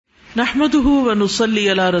نحمده ونصلي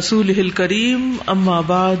على رسوله الكريم اما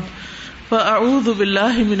بعد فاعوذ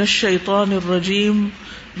بالله من الشيطان الرجيم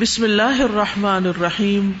بسم الله الرحمن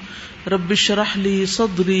الرحيم رب اشرح لي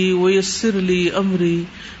صدري ويسر لي امري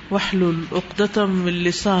واحلل عقدة من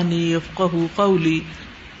لساني يفقهوا قولي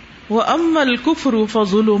واما الكفر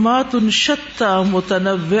فظلمات شتى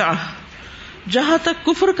متنوعة. جہاں تک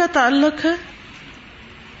کفر کا تعلق ہے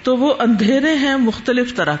تو وہ اندھیرے ہیں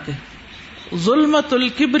مختلف طرح کے. ظلمت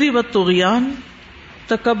الکبر والطغیان،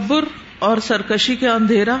 تکبر اور سرکشی کا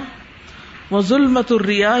اندھیرا. وظلمت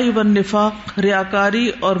الریاء والنفاق، ریاکاری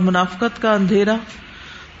اور منافقت کا اندھیرا.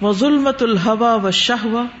 وظلمت الہوى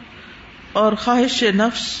والشہوہ، اور خواہش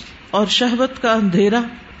نفس اور شہوت کا اندھیرا.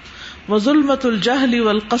 وظلمت الجہل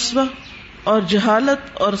والقسوہ، اور جہالت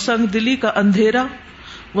اور سنگ دلی کا اندھیرا.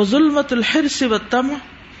 وظلمت الحرص والطمع،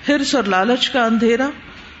 حرص اور لالچ کا اندھیرا.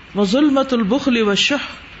 وظلمت البخل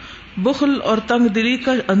والشح، بخل اور تنگ دلی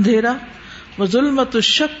کا اندھیرا. وظلمت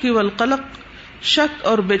الشک والقلق، شک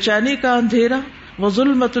اور بے چینی کا اندھیرا.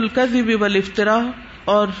 وظلمت الکذب والافتراء،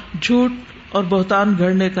 اور جھوٹ اور بہتان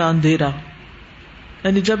گھڑنے کا اندھیرا.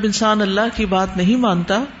 یعنی جب انسان اللہ کی بات نہیں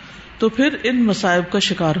مانتا تو پھر ان مصائب کا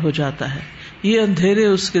شکار ہو جاتا ہے. یہ اندھیرے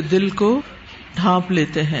اس کے دل کو ڈھانپ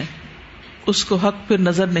لیتے ہیں، اس کو حق پھر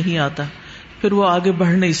نظر نہیں آتا، پھر وہ آگے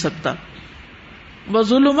بڑھ نہیں سکتا.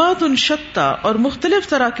 وظلمات شتى، اور مختلف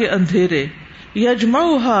طرح کے اندھیرے.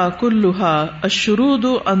 یجمعها كلها الشرود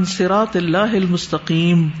عن صراط اللہ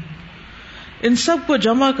المستقیم، ان سب کو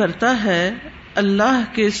جمع کرتا ہے اللہ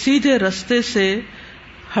کے سیدھے رستے سے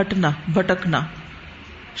ہٹنا، بھٹکنا.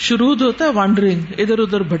 شرود ہوتا ہے وانڈرنگ، ادھر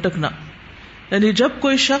ادھر بھٹکنا. یعنی جب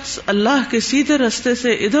کوئی شخص اللہ کے سیدھے رستے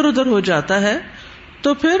سے ادھر ادھر ہو جاتا ہے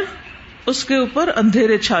تو پھر اس کے اوپر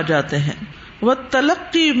اندھیرے چھا جاتے ہیں.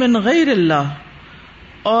 والتلقی من غیر اللہ،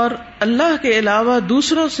 اور اللہ کے علاوہ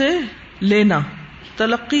دوسروں سے لینا.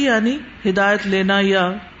 تلقی یعنی ہدایت لینا یا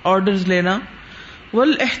آرڈرز لینا.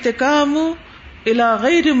 والاحتکام الی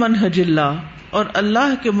غیر منہج اللہ، اور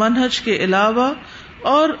اللہ کے منہج کے علاوہ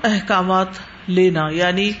اور احکامات لینا،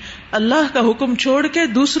 یعنی اللہ کا حکم چھوڑ کے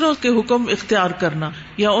دوسروں کے حکم اختیار کرنا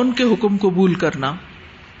یا ان کے حکم قبول کرنا.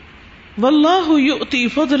 واللہ یؤتی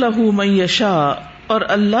فضلہ من یشاء، اور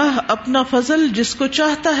اللہ اپنا فضل جس کو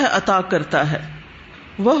چاہتا ہے عطا کرتا ہے.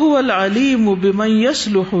 وَهُوَ الْعَلِيمُ بِمَنْ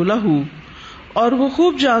يَصْلُحُ لَهُ، اور وہ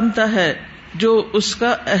خوب جانتا ہے جو اس کا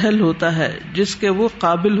اہل ہوتا ہے، جس کے وہ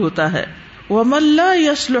قابل ہوتا ہے. وَمَنْ لَا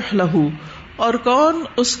يَصْلُحْ لَهُ، اور کون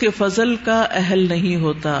اس کے فضل کا اہل نہیں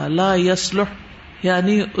ہوتا. لا يصلح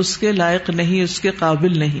یعنی اس کے لائق نہیں، اس کے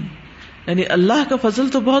قابل نہیں. یعنی اللہ کا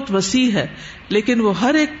فضل تو بہت وسیع ہے، لیکن وہ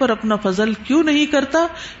ہر ایک پر اپنا فضل کیوں نہیں کرتا؟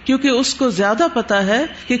 کیونکہ اس کو زیادہ پتا ہے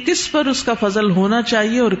کہ کس پر اس کا فضل ہونا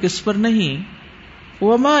چاہیے اور کس پر نہیں.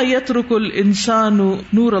 وما يترك الانسان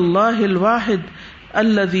نور اللہ الواحد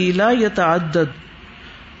الذي لا يتعدد،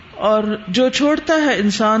 اور جو چھوڑتا ہے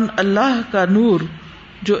انسان اللہ کا نور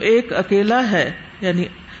جو ایک اکیلا ہے، یعنی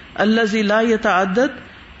الذي لا يتعدد،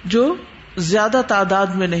 جو زیادہ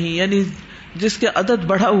تعداد میں نہیں، یعنی جس کے عدد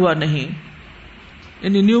بڑھا ہوا نہیں،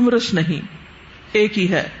 یعنی نیومرس نہیں، ایک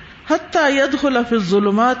ہی ہے. حتى يدخل في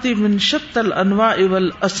الظلمات من شتى الانواع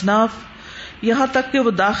والاصناف، یہاں تک کہ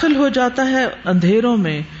وہ داخل ہو جاتا ہے اندھیروں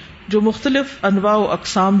میں جو مختلف انواع و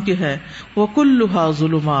اقسام کے ہیں. وَكُلُّهَا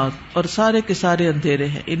ظُلُمَاتٌ، اور سارے کے سارے اندھیرے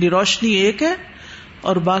ہیں. یعنی روشنی ایک ہے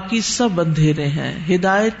اور باقی سب اندھیرے ہیں.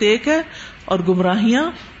 ہدایت ایک ہے اور گمراہیاں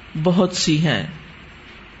بہت سی ہیں.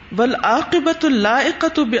 وَالْعَاقِبَةُ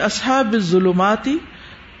اللَّائِقَةُ بِأَصْحَابِ الظُّلُمَاتِ،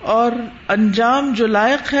 اور انجام جو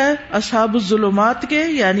لائق ہے اصحاب الظلمات کے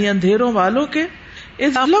یعنی اندھیروں والوں کے.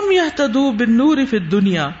 اِذْ لَمْ يَهْتَدُوا بِالنُّورِ فِي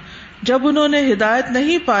الدُّنْيَا، جب انہوں نے ہدایت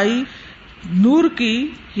نہیں پائی نور کی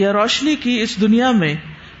یا روشنی کی اس دنیا میں.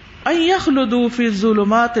 ان یخلدوا فی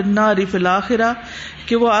ظلمات النار فی الآخرہ،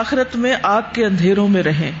 کہ وہ آخرت میں آگ کے اندھیروں میں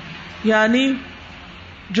رہیں. یعنی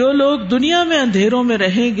جو لوگ دنیا میں اندھیروں میں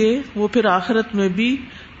رہیں گے وہ پھر آخرت میں بھی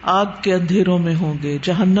آگ کے اندھیروں میں ہوں گے،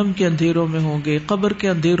 جہنم کے اندھیروں میں ہوں گے، قبر کے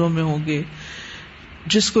اندھیروں میں ہوں گے.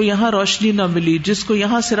 جس کو یہاں روشنی نہ ملی، جس کو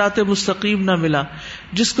یہاں صراط مستقیم نہ ملا،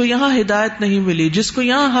 جس کو یہاں ہدایت نہیں ملی، جس کو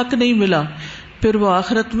یہاں حق نہیں ملا، پھر وہ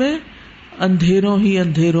آخرت میں اندھیروں ہی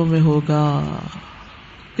اندھیروں میں ہوگا.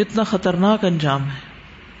 کتنا خطرناک انجام ہے.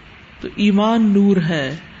 تو ایمان نور ہے،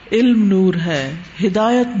 علم نور ہے،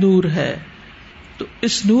 ہدایت نور ہے. تو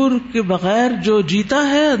اس نور کے بغیر جو جیتا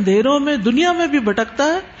ہے اندھیروں میں، دنیا میں بھی بھٹکتا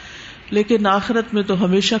ہے، لیکن آخرت میں تو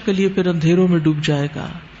ہمیشہ کے لیے پھر اندھیروں میں ڈوب جائے گا.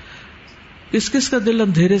 کس کس کا دل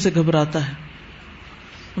اندھیرے سے گھبراتا ہے؟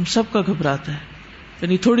 ہم سب کا گھبراتا ہے.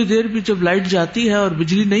 یعنی تھوڑی دیر بھی جب لائٹ جاتی ہے اور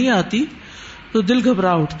بجلی نہیں آتی تو دل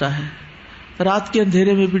گھبرا اٹھتا ہے. رات کے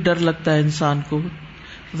اندھیرے میں بھی ڈر لگتا ہے انسان کو.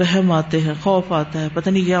 وہم آتے ہیں، خوف آتا ہے، پتہ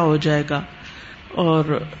نہیں کیا ہو جائے گا، اور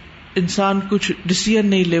انسان کچھ ڈیسیژن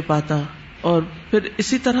نہیں لے پاتا. اور پھر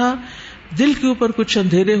اسی طرح دل کے اوپر کچھ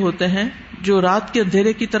اندھیرے ہوتے ہیں جو رات کے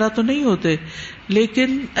اندھیرے کی طرح تو نہیں ہوتے، لیکن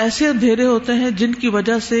ایسے اندھیرے ہوتے ہیں جن کی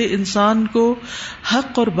وجہ سے انسان کو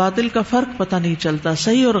حق اور باطل کا فرق پتہ نہیں چلتا،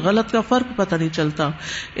 صحیح اور غلط کا فرق پتہ نہیں چلتا،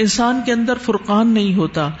 انسان کے اندر فرقان نہیں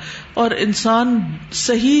ہوتا، اور انسان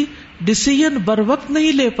صحیح ڈیسیژن بر وقت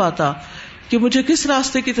نہیں لے پاتا کہ مجھے کس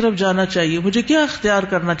راستے کی طرف جانا چاہیے، مجھے کیا اختیار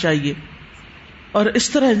کرنا چاہیے. اور اس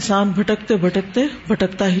طرح انسان بھٹکتے بھٹکتے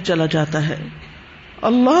بھٹکتا ہی چلا جاتا ہے.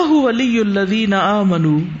 اللہ ولی الذین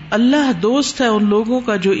آمنوا، اللہ دوست ہے ان لوگوں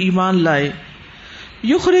کا جو ایمان لائے.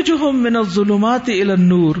 یخرجہم من الظلمات الی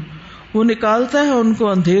النور، وہ نکالتا ہے ان کو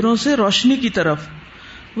اندھیروں سے روشنی کی طرف.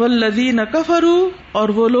 والذین کفروا، اور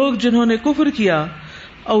وہ لوگ جنہوں نے کفر کیا،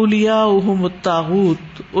 اولیاؤہم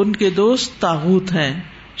الطاغوت، ان کے دوست طاغوت ہیں،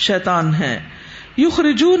 شیطان ہیں.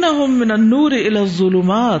 یخرجونہم من النور الی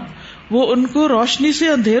الظلمات، وہ ان کو روشنی سے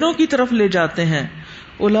اندھیروں کی طرف لے جاتے ہیں.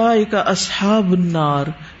 اولئک اصحاب النار،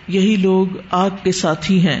 یہی لوگ آگ کے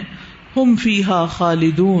ساتھی ہیں. ہم فیہا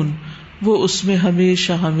خالدون، وہ اس میں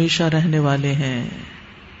ہمیشہ ہمیشہ رہنے والے ہیں.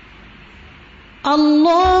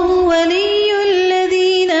 اللہ ولی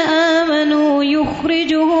الذین آمنوا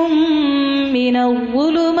یخرجہم من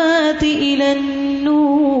الظلمات الی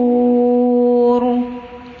النور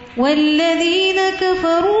والذین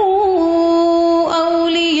کفروا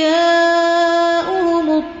اولیاؤہم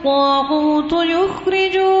الطاغوت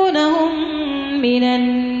یخرجونہم من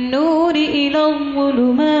النور الی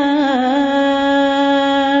الظلمات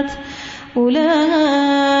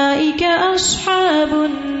اولئک اصحاب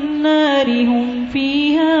النار ہم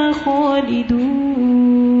فیہا خالدون.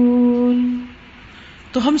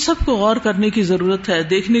 تو ہم سب کو غور کرنے کی ضرورت ہے،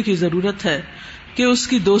 دیکھنے کی ضرورت ہے کہ اس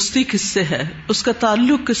کی دوستی کس سے ہے، اس کا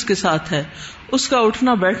تعلق کس کے ساتھ ہے، اس کا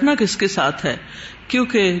اٹھنا بیٹھنا کس کے ساتھ ہے.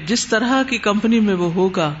 کیونکہ جس طرح کی کمپنی میں وہ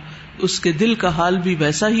ہوگا اس کے دل کا حال بھی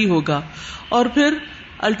ویسا ہی ہوگا، اور پھر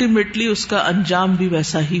الٹیمیٹلی اس کا انجام بھی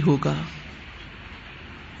ویسا ہی ہوگا.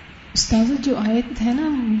 استاذ جو آیت ہے نا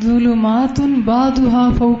ظلمات بعضها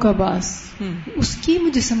فوق بعض، اس کی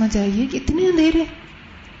مجھے سمجھ آئی ہے کہ اتنے اندھیرے،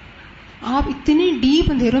 آپ اتنے ڈیپ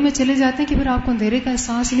اندھیروں میں چلے جاتے ہیں کہ پھر آپ کو اندھیرے کا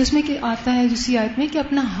احساس ہی نہیں. اس میں کہ آتا ہے دوسری آیت میں کہ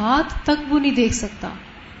اپنا ہاتھ تک وہ نہیں دیکھ سکتا،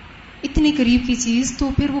 اتنی قریب کی چیز، تو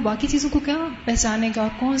پھر وہ باقی چیزوں کو کیا پہچانے گا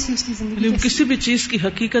اور کون سی اس کی زندگی کسی بھی چیز کی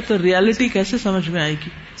حقیقت اور ریالٹی کیسے سمجھ میں آئے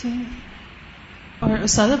گی. اور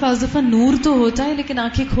استاد بعض دفعہ نور تو ہوتا ہے لیکن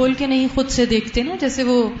آنکھیں کھول کے نہیں خود سے دیکھتے نا، جیسے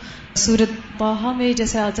وہ سورۃ طٰہٰ میں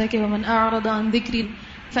جیسے آتا ہے کہ وَمَنْ أَعْرَضَ عَنْ ذِكْرِي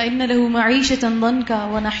فَإِنَّ لَهُ مَعِيشَةً ضَنْكَ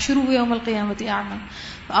وَنَحْشُرُهُ يَوْمَ الْقِيَامَةِ أَعْمَى.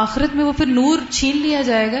 آخرت میں وہ پھر نور چھین لیا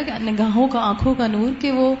جائے گا، نگاہوں کا، آنکھوں کا نور، کہ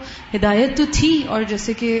وہ ہدایت تو تھی، اور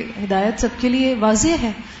جیسے کہ ہدایت سب کے لیے واضح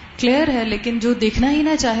ہے، کلیئر ہے، لیکن جو دیکھنا ہی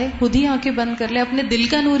نہ چاہے خود ہی آنکھیں بند کر لے، اپنے دل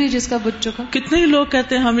کا نور ہی جس کا بجھ چکا. کتنے ہی لوگ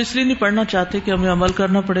کہتے ہیں ہم اس لیے نہیں پڑھنا چاہتے کہ ہمیں عمل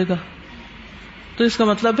کرنا پڑے گا. تو اس کا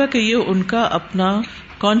مطلب ہے کہ یہ ان کا اپنا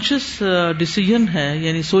کانشیس ڈیسیژن ہے،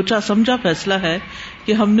 یعنی سوچا سمجھا فیصلہ ہے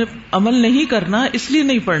کہ ہم نے عمل نہیں کرنا، اس لیے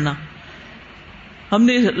نہیں پڑھنا. ہم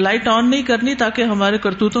نے لائٹ آن نہیں کرنی تاکہ ہمارے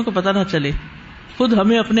کرتوتوں کو پتہ نہ چلے، خود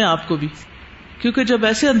ہمیں اپنے آپ کو بھی. کیونکہ جب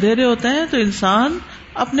ایسے اندھیرے ہوتے ہیں تو انسان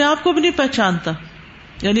اپنے آپ کو بھی نہیں پہچانتا،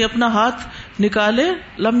 یعنی اپنا ہاتھ نکالے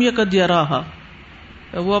لم یکد یراہا،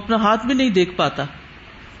 وہ اپنا ہاتھ بھی نہیں دیکھ پاتا.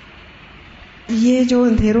 یہ جو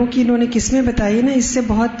اندھیروں کی انہوں نے قسمیں بتائی نا، اس سے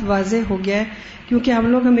بہت واضح ہو گیا ہے، کیونکہ ہم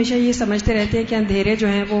لوگ ہمیشہ یہ سمجھتے رہتے ہیں کہ اندھیرے جو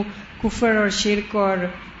ہیں وہ کفر اور شرک اور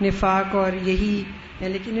نفاق اور یہی ہے،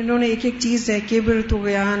 لیکن انہوں نے ایک ایک چیز ہے، کبر،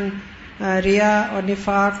 طغیان، ریا اور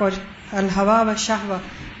نفاق اور الہوا و شہوہ،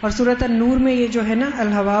 اور سورۃ النور میں یہ جو ہے نا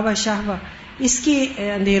الہوا و شہوہ، اس کی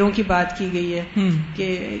اندھیروں کی بات کی گئی ہے کہ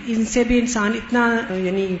ان سے بھی انسان اتنا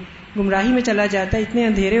یعنی گمراہی میں چلا جاتا ہے، اتنے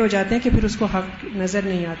اندھیرے ہو جاتے ہیں کہ پھر اس کو حق نظر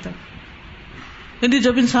نہیں آتا. یعنی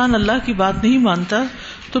جب انسان اللہ کی بات نہیں مانتا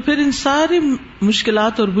تو پھر ان ساری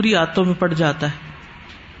مشکلات اور بری عادتوں میں پڑ جاتا ہے.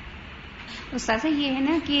 استاذہ یہ ہے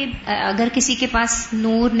نا کہ اگر کسی کے پاس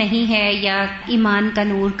نور نہیں ہے یا ایمان کا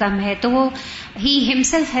نور کم ہے تو وہ ہی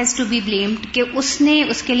himself has to be blamed کہ اس نے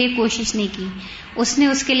اس کے لیے کوشش نہیں کی، اس نے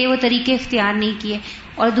اس کے لیے وہ طریقے اختیار نہیں کیے.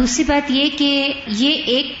 اور دوسری بات یہ کہ یہ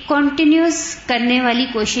ایک کنٹینیوس کرنے والی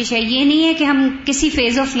کوشش ہے، یہ نہیں ہے کہ ہم کسی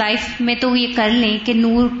فیز آف لائف میں تو یہ کر لیں کہ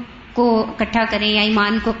نور کو اکٹھا کریں یا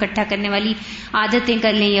ایمان کو اکٹھا کرنے والی عادتیں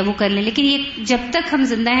کر لیں یا وہ کر لیں، لیکن یہ جب تک ہم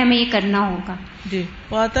زندہ ہیں ہمیں یہ کرنا ہوگا. جی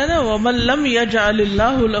وہ آتا ہے نا وَمَن لَّمْ يَجْعَلِ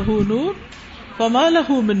اللَّهُ لَهُ نُورٌ فَمَا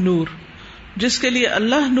لَهُ مِن نُور، جس کے لیے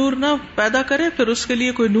اللہ نور نہ پیدا کرے پھر اس کے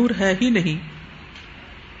لیے کوئی نور ہے ہی نہیں.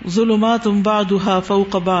 ظلمات بعضها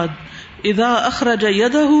فوق بعض اذا اخرج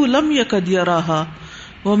يده لم يكد يراها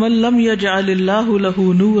وَمَن لَّمْ يَجْعَلِ اللَّهُ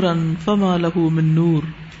لَهُ نُورًا فَمَا لَهُ مِن نُور.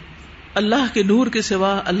 اللہ کے نور کے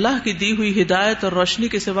سوا، اللہ کی دی ہوئی ہدایت اور روشنی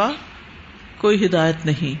کے سوا کوئی ہدایت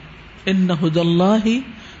نہیں. ان ھدی اللہ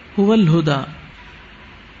ھو الھدی.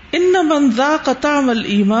 ان من ذاق طعم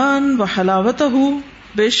الایمان وحلاوتہ،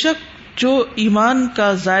 بے شک جو ایمان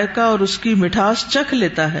کا ذائقہ اور اس کی مٹھاس چکھ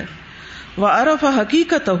لیتا ہے، وعرف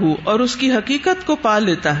حقیقتہ، اور اس کی حقیقت کو پا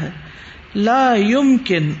لیتا ہے، لا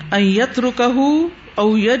یمکن ان یترکہ او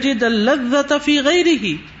یجد اللذۃ فی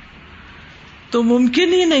غیرہ، تو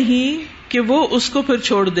ممکن ہی نہیں کہ وہ اس کو پھر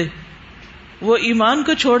چھوڑ دے، وہ ایمان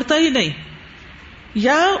کو چھوڑتا ہی نہیں،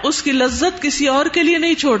 یا اس کی لذت کسی اور کے لیے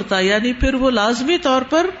نہیں چھوڑتا، یعنی پھر وہ لازمی طور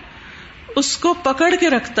پر اس کو پکڑ کے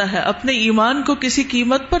رکھتا ہے، اپنے ایمان کو کسی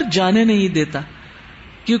قیمت پر جانے نہیں دیتا،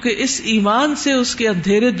 کیونکہ اس ایمان سے اس کے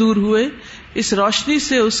اندھیرے دور ہوئے، اس روشنی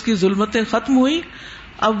سے اس کی ظلمتیں ختم ہوئی،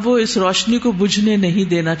 اب وہ اس روشنی کو بجھنے نہیں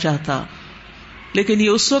دینا چاہتا. لیکن یہ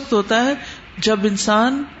اس وقت ہوتا ہے جب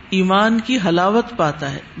انسان ایمان کی حلاوت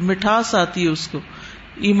پاتا ہے، مٹھاس آتی ہے اس کو،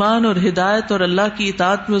 ایمان اور ہدایت اور اللہ کی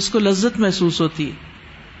اطاعت میں اس کو لذت محسوس ہوتی ہے.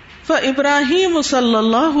 فإبراہیم صلی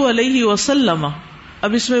اللہ علیہ وسلم،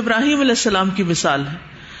 اب اس میں ابراہیم علیہ السلام کی مثال ہے.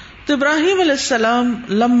 تو ابراہیم علیہ السلام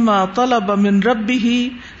لما طلب من ربہ،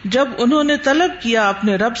 جب انہوں نے طلب کیا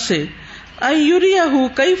اپنے رب سے، ان یریہ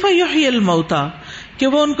کیف یحیی الموتى، کہ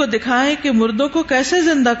وہ ان کو دکھائیں کہ مردوں کو کیسے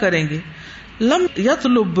زندہ کریں گے. لم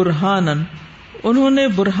یطلب برہانا، انہوں نے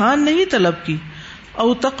برہان نہیں طلب کی،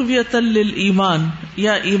 او تقویۃ للایمان،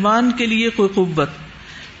 یا ایمان کے لیے کوئی قوت.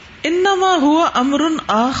 انما ہوا امر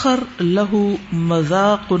آخر لہ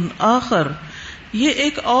مذاق آخر، یہ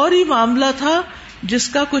ایک اور ہی معاملہ تھا جس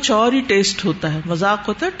کا کچھ اور ہی ٹیسٹ ہوتا ہے. مذاق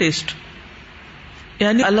ہوتا ہے ٹیسٹ،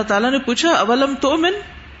 یعنی اللہ تعالیٰ نے پوچھا اولم تؤمن،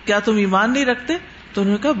 کیا تم ایمان نہیں رکھتے؟ تو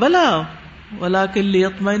انہوں نے کہا بلا ولکن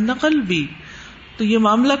لیطمئن قلبی. تو یہ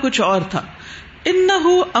معاملہ کچھ اور تھا. انہ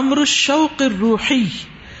امر الشوق الروحی،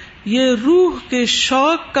 یہ روح کے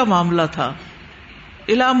شوق کا معاملہ تھا.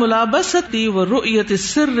 الی ملابسۃ و رؤیۃ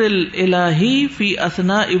السر الالہی فی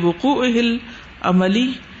اثناء وقوعہ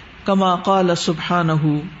العملی کما قال سبحانہ.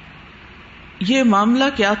 یہ معاملہ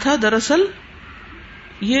کیا تھا؟ دراصل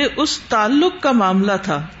یہ اس تعلق کا معاملہ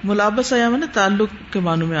تھا. ملابسہ یعنی تعلق کے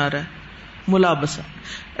معنی میں آ رہا ہے، ملابسہ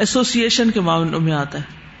ایسوسیشن کے معنی میں آتا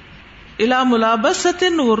ہے. الی ملابسۃ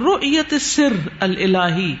و رؤیۃ السر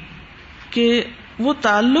الالہی، کہ وہ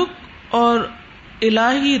تعلق اور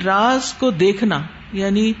الہی راز کو دیکھنا،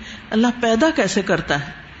 یعنی اللہ پیدا کیسے کرتا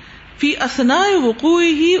ہے، فی اثناء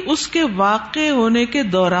وقوعہ، اس کے واقع ہونے کے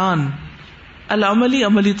دوران، العملی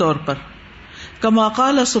عملی طور پر، کما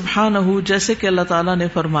قال سبحانہ، جیسے کہ اللہ تعالیٰ نے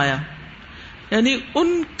فرمایا. یعنی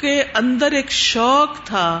ان کے اندر ایک شوق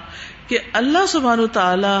تھا کہ اللہ سبحانہ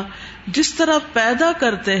تعالیٰ جس طرح پیدا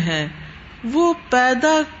کرتے ہیں وہ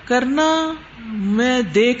پیدا کرنا میں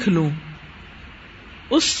دیکھ لوں،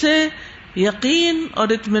 اس سے یقین اور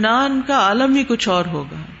اطمینان کا عالم ہی کچھ اور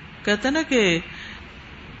ہوگا. کہتے ہیں نا کہ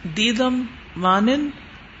دیدم مانن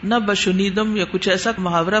نہ بشنیدم، یا کچھ ایسا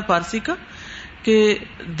محاورہ فارسی کا، کہ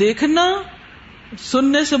دیکھنا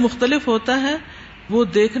سننے سے مختلف ہوتا ہے. وہ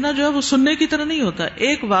دیکھنا جو ہے وہ سننے کی طرح نہیں ہوتا.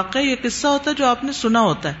 ایک واقعہ یا قصہ ہوتا ہے جو آپ نے سنا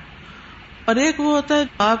ہوتا ہے، اور ایک وہ ہوتا ہے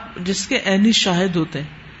آپ جس کے عینی شاہد ہوتے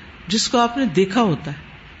ہیں، جس کو آپ نے دیکھا ہوتا ہے.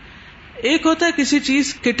 ایک ہوتا ہے کسی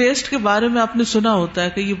چیز کے ٹیسٹ کے بارے میں آپ نے سنا ہوتا ہے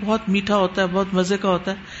کہ یہ بہت میٹھا ہوتا ہے، بہت مزے کا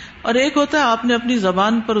ہوتا ہے، اور ایک ہوتا ہے آپ نے اپنی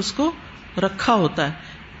زبان پر اس کو رکھا ہوتا ہے.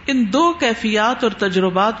 ان دو کیفیات اور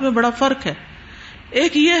تجربات میں بڑا فرق ہے.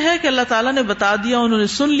 ایک یہ ہے کہ اللہ تعالیٰ نے بتا دیا، انہوں نے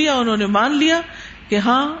سن لیا، انہوں نے مان لیا کہ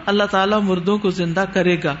ہاں اللہ تعالیٰ مردوں کو زندہ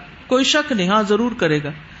کرے گا، کوئی شک نہیں، ہاں ضرور کرے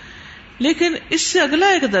گا. لیکن اس سے اگلا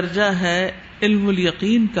ایک درجہ ہے علم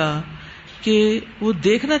الیقین کا، کہ وہ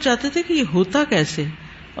دیکھنا چاہتے تھے کہ یہ ہوتا کیسے،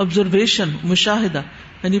 آبزرویشن، مشاہدہ،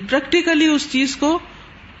 یعنی پریکٹیکلی اس چیز کو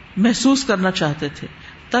محسوس کرنا چاہتے تھے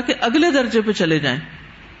تاکہ اگلے درجے پہ چلے جائیں.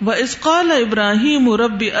 وَإِذْ قَالَ إِبْرَاهِيمُ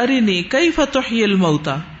رَبِّ أَرِنِي كَيْفَ تُحْيِي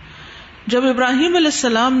الْمَوْتَى، جب ابراہیم علیہ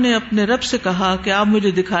السلام نے اپنے رب سے کہا کہ آپ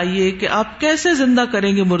مجھے دکھائیے کہ آپ کیسے زندہ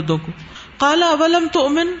کریں گے مردوں کو. قَالَ أَوَلَمْ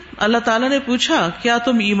تُؤْمِنْ، اللہ تعالیٰ نے پوچھا کیا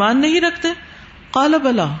تم ایمان نہیں رکھتے؟ قَالَ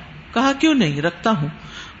بَلَىٰ، کہا کیوں نہیں، رکھتا ہوں.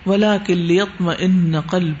 وَلَٰكِن لِيَطْمَئِنَّ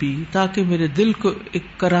قَلْبِي، تاکہ میرے دل کو ایک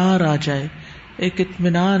قرار آ جائے، ایک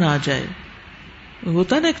اطمینان آ جائے.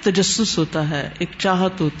 ہوتا نا ایک تجسس ہوتا ہے، ایک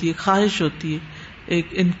چاہت ہوتی ہے، خواہش ہوتی ہے،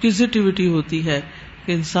 ایک انکوزیٹیوٹی ہوتی ہے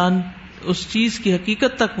کہ انسان اس چیز کی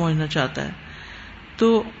حقیقت تک پہنچنا چاہتا ہے، تو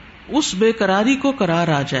اس بے قراری کو قرار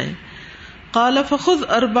آ جائے. قال فخذ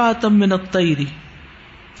اربعۃ من الطیر،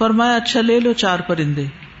 فرمایا اچھا لے لو 4 پرندے،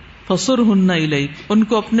 فصرہن الیک، ان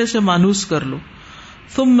کو اپنے سے مانوس کر لو.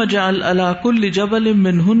 ثم جعل علی کل جبل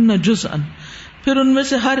منہن جزءا، پھر ان میں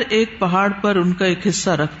سے ہر ایک پہاڑ پر ان کا ایک حصہ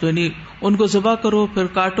رکھ دو، یعنی ان کو ذبح کرو، پھر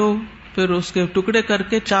کاٹو، پھر اس کے ٹکڑے کر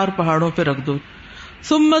کے 4 پہاڑوں پہ رکھ دو.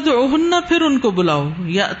 ثم ادعوہن، پھر ان کو بلاؤ،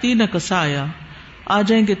 یاتینک سعیا، آ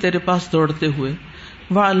جائیں گے تیرے پاس دوڑتے ہوئے.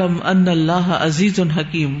 وَاعْلَمْ أَنَّ اللَّهَ عَزِيزٌ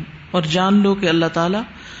حَكِيمٌ، اور جان لو کہ اللہ تعالی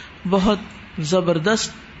بہت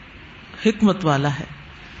زبردست حکمت والا ہے.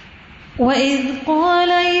 وَإِذْ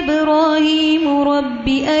قَالَ إِبْرَاهِيمُ رَبِّ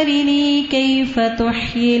أَرِنِي كَيْفَ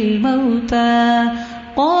تُحْيِي الْمَوْتَى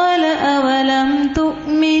قَالَ أَوَلَمْ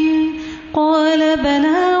تُؤْمِنْ قَالَ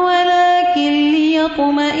بَلَى وَلَكِنْ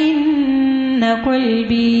لِيَطْمَئِنَّ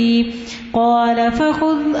قَلْبِي قَالَ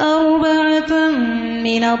فَخُذْ أَرْبَعَةً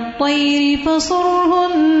مِنَ الطَّيْرِ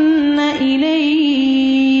فَصُرْهُنَّ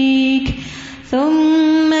إِلَيْكَ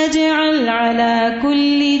ثم اجعل على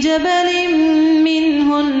كل جبل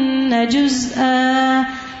منهن جزءا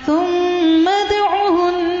ثم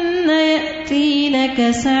ادعهن يأتينك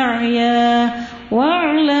سعيا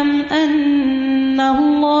واعلم أن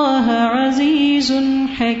الله عزيز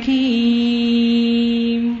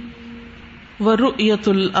حكيم. ورؤية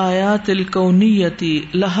الآيات الكونية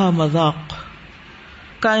لها مذاق،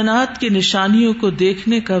 کائنات کی نشانیوں کو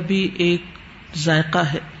دیکھنے کا بھی ایک ذائقہ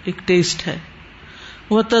ہے، ایک ٹیسٹ ہے.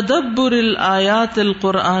 وتدبر الآیات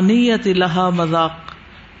القرآنیۃ لہا مذاق،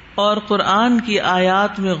 اور قرآن کی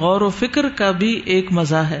آیات میں غور و فکر کا بھی ایک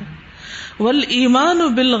مزہ ہے. والایمان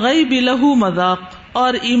بالغیب لہ مذاق،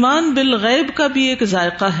 اور ایمان بالغیب کا بھی ایک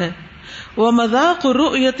ذائقہ ہے. ومذاق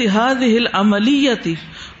رؤیت ہذہ العملیۃ،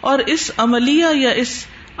 اور اس عملیہ یا اس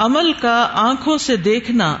عمل کا آنکھوں سے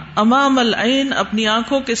دیکھنا، امام العین، اپنی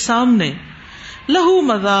آنکھوں کے سامنے، لہو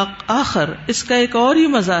مذاق آخر، اس کا ایک اور ہی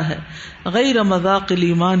مزہ ہے، غیر مذاق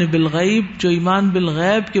الایمان بالغیب، جو ایمان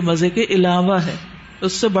بالغیب کے مزے کے علاوہ ہے،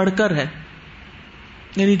 اس سے بڑھ کر ہے.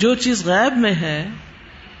 یعنی جو چیز غیب میں ہے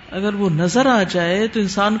اگر وہ نظر آ جائے تو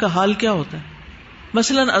انسان کا حال کیا ہوتا ہے.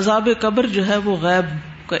 مثلا عذاب قبر جو ہے وہ غیب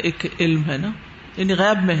کا ایک علم ہے نا، یعنی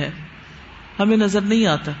غیب میں ہے، ہمیں نظر نہیں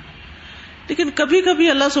آتا، لیکن کبھی کبھی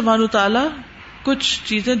اللہ سبحانہ تعالیٰ کچھ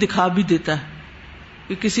چیزیں دکھا بھی دیتا ہے،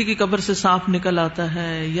 کہ کسی کی قبر سے سانپ نکل آتا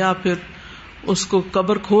ہے، یا پھر اس کو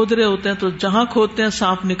قبر کھود رہے ہوتے ہیں تو جہاں کھودتے ہیں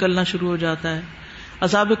سانپ نکلنا شروع ہو جاتا ہے.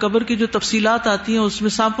 عذاب قبر کی جو تفصیلات آتی ہیں اس میں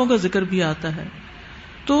سانپوں کا ذکر بھی آتا ہے.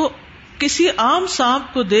 تو کسی عام سانپ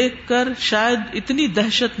کو دیکھ کر شاید اتنی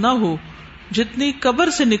دہشت نہ ہو جتنی قبر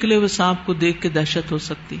سے نکلے ہوئے سانپ کو دیکھ کے دہشت ہو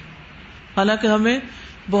سکتی. حالانکہ ہمیں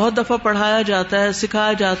بہت دفعہ پڑھایا جاتا ہے،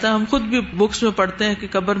 سکھایا جاتا ہے، ہم خود بھی بکس میں پڑھتے ہیں کہ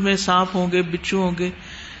قبر میں سانپ ہوں گے، بچھو ہوں گے،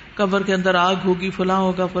 قبر کے اندر آگ ہوگی، فلاں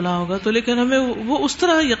ہوگا فلاں ہوگا. تو لیکن ہمیں وہ اس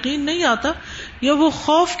طرح یقین نہیں آتا، یا وہ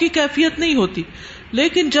خوف کی کیفیت نہیں ہوتی.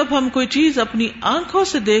 لیکن جب ہم کوئی چیز اپنی آنکھوں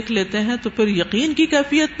سے دیکھ لیتے ہیں تو پھر یقین کی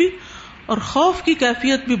کیفیت بھی اور خوف کی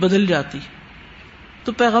کیفیت بھی بدل جاتی.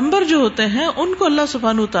 تو پیغمبر جو ہوتے ہیں ان کو اللہ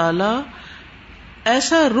سبحانہ تعالی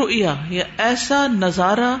ایسا رؤیا یا ایسا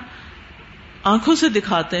نظارہ آنکھوں سے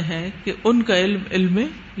دکھاتے ہیں کہ ان کا علم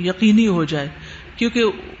یقینی ہو جائے، کیونکہ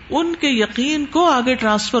ان کے یقین کو آگے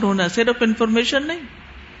ٹرانسفر ہونا ہے، صرف انفارمیشن نہیں.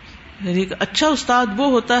 یعنی ایک اچھا استاد وہ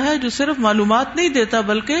ہوتا ہے جو صرف معلومات نہیں دیتا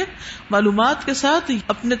بلکہ معلومات کے ساتھ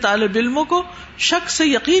اپنے طالب علموں کو شک سے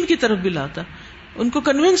یقین کی طرف بھی لاتا، ان کو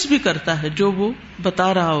کنونس بھی کرتا ہے جو وہ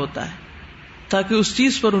بتا رہا ہوتا ہے، تاکہ اس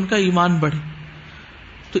چیز پر ان کا ایمان بڑھے.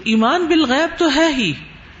 تو ایمان بالغیب تو ہے ہی،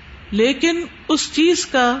 لیکن اس چیز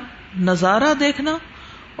کا نظارہ دیکھنا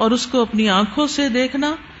اور اس کو اپنی آنکھوں سے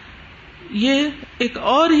دیکھنا، یہ ایک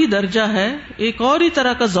اور ہی درجہ ہے، ایک اور ہی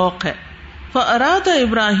طرح کا ذوق ہے. فَأَرَادَ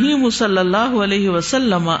إِبْرَاهِيمُ صلی اللہ علیہ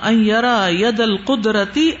وسلم أَن يَرَى يَدَ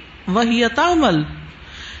الْقُدْرَةِ وَهِيَ تَعْمَلُ،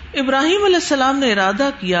 ابراہیم علیہ السلام نے ارادہ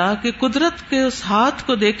کیا کہ قدرت کے اس ہاتھ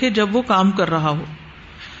کو دیکھے جب وہ کام کر رہا ہو.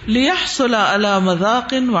 لِيَحْصُلَ عَلَى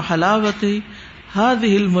مَذَاقٍ وَحَلَاوَةِ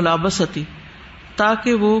هَذِهِ الْمُلَابَسَةِ،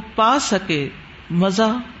 تاکہ وہ پا سکے مزہ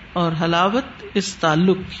اور حلاوت اس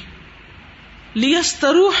تعلق کی.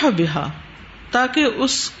 لِيَسْتَرُوحَ بِهَا، تاکہ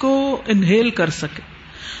اس کو انہیل کر سکے.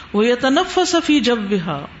 وَيَتَنَفَّسَ فِي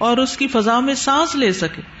جَوِّهَا، اور اس کی فضا میں سانس لے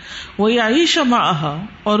سکے. وَيَعِيشَ مَعَهَا،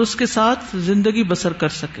 اور اس کے ساتھ زندگی بسر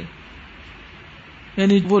کر سکے.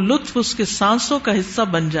 یعنی وہ لطف اس کے سانسوں کا حصہ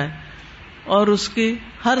بن جائے اور اس کے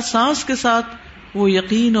ہر سانس کے ساتھ وہ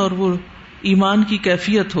یقین اور وہ ایمان کی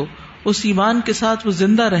کیفیت ہو، اس ایمان کے ساتھ وہ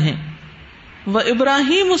زندہ رہیں.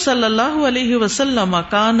 وَإِبْرَاهِيمُ صلی اللہ علیہ وسلم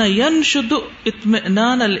كَانَ يَنْشُدُ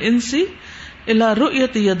اطمئنان الْإِنسِ إِلَى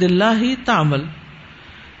رُؤْيَةِ يَدِ اللَّهِ تَعْمَلُ،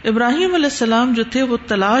 ابراہیم علیہ السلام جو تھے وہ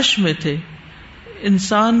تلاش میں تھے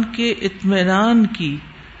انسان کے اطمینان کی،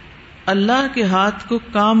 اللہ کے ہاتھ کو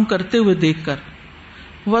کام کرتے ہوئے دیکھ کر.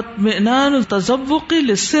 واطمئنان التذوق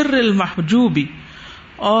للسر المحجوب،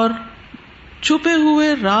 اور چھپے ہوئے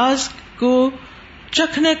راز کو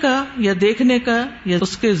چکھنے کا یا دیکھنے کا یا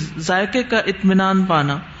اس کے ذائقے کا اطمینان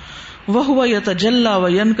پانا. وَهُوَ يَتَجَلَّى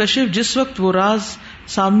وَيَنْكَشِفُ، جس وقت وہ راز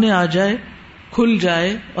سامنے آ جائے، کھل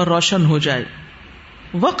جائے اور روشن ہو جائے.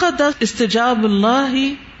 وقد استجاب اللہ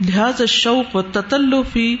لهذا الشوق والتطلع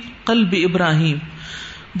فی قلب ابراہیم،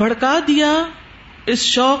 بھڑکا دیا اس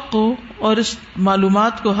شوق کو اور اس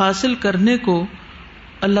معلومات کو حاصل کرنے کو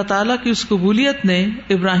اللہ تعالیٰ کی اس قبولیت نے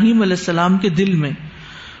ابراہیم علیہ السلام کے دل میں.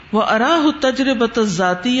 وَأَرَاهُ التَّجْرِبَةَ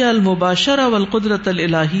الذَّاتِيَّةَ الْمُبَاشَرَةَ وَالْقُدْرَةَ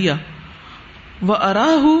الْإِلَٰهِيَّةَ،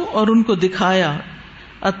 وَأَرَاهُ اور ان کو دکھایا،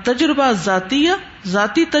 التجربہ ذاتیہ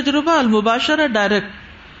ذاتی تجربہ، المباشرہ ڈائریکٹ،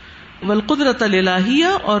 والقدرت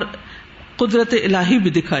الالہیہ اور قدرت الہی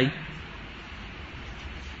بھی دکھائی.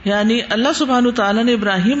 یعنی اللہ سبحانہ تعالیٰ نے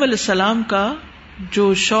ابراہیم علیہ السلام کا جو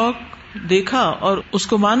شوق دیکھا اور اس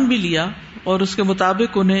کو مان بھی لیا اور اس کے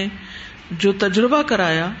مطابق انہیں جو تجربہ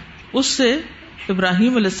کرایا، اس سے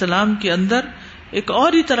ابراہیم علیہ السلام کے اندر ایک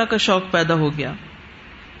اور ہی طرح کا شوق پیدا ہو گیا.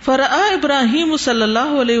 فرآ ابراہیم صلی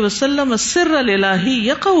اللہ علیہ وسلم السر الالہی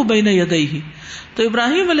یقع بین یدیہ، تو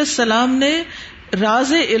ابراہیم علیہ السلام نے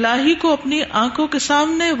راز الہی کو اپنی آنکھوں کے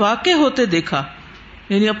سامنے واقع ہوتے دیکھا،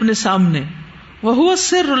 یعنی اپنے سامنے. وہو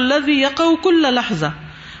السر الذی یقع کل لحظہ،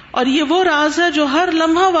 اور یہ وہ راز ہے جو ہر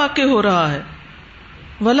لمحہ واقع ہو رہا ہے.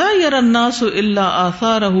 ولا یری الناس الا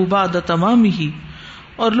آثارہ بعد تمامہ،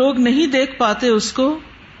 اور لوگ نہیں دیکھ پاتے اس کو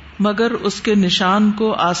مگر اس کے نشان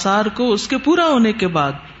کو، آثار کو اس کے پورا ہونے کے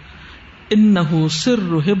بعد. انہ سر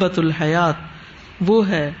ہبۃ الحیات، وہ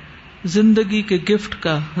ہے زندگی کے گفٹ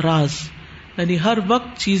کا راز، یعنی ہر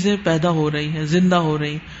وقت چیزیں پیدا ہو رہی ہیں، زندہ ہو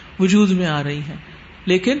رہی ہیں، وجود میں آ رہی ہیں،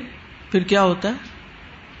 لیکن پھر کیا ہوتا ہے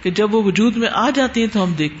کہ جب وہ وجود میں آ جاتی ہیں تو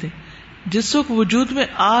ہم دیکھتے ہیں، جس وقت وجود میں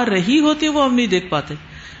آ رہی ہوتی ہے وہ ہم نہیں دیکھ پاتے.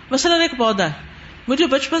 مثلا ایک پودا ہے، مجھے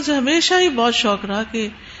بچپن سے ہمیشہ ہی بہت شوق رہا کہ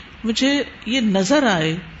مجھے یہ نظر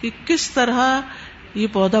آئے کہ کس طرح یہ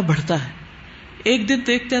پودا بڑھتا ہے. ایک دن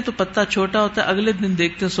دیکھتے ہیں تو پتا چھوٹا ہوتا ہے، اگلے دن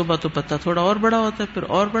دیکھتے ہیں صبح تو پتا تھوڑا اور بڑا ہوتا ہے، پھر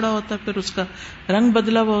اور بڑا ہوتا ہے، پھر اس کا رنگ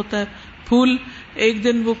بدلا ہوا ہوتا ہے. پھول ایک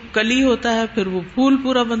دن وہ کلی ہوتا ہے، پھر وہ پھول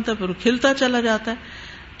پورا بنتا ہے، پھر وہ کھلتا چلا جاتا ہے.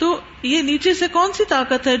 تو یہ نیچے سے کون سی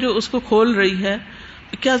طاقت ہے جو اس کو کھول رہی ہے؟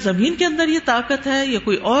 کیا زمین کے اندر یہ طاقت ہے یا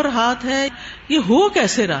کوئی اور ہاتھ ہے؟ یہ ہو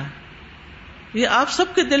کیسے رہا؟ یہ آپ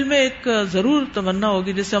سب کے دل میں ایک ضرور تمنا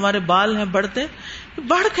ہوگی، جیسے ہمارے بال ہیں بڑھتے،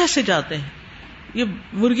 بڑھ کیسے جاتے ہیں؟ یہ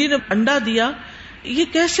مرغی نے انڈا دیا، یہ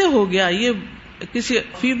کیسے ہو گیا؟ یہ کسی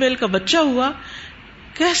فیمیل کا بچہ ہوا،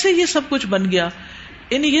 کیسے یہ سب کچھ بن گیا؟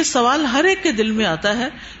 یعنی یہ سوال ہر ایک کے دل میں آتا ہے،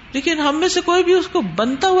 لیکن ہم میں سے کوئی بھی اس کو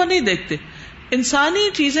بنتا ہوا نہیں دیکھتے. انسانی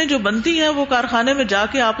چیزیں جو بنتی ہیں وہ کارخانے میں جا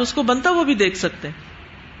کے آپ اس کو بنتا ہوا بھی دیکھ سکتے ہیں،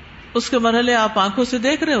 اس کے مرحلے آپ آنکھوں سے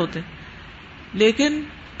دیکھ رہے ہوتے، لیکن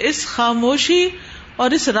اس خاموشی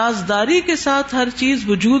اور اس رازداری کے ساتھ ہر چیز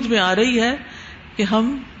وجود میں آ رہی ہے کہ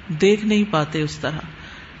ہم دیکھ نہیں پاتے اس طرح.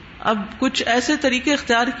 اب کچھ ایسے طریقے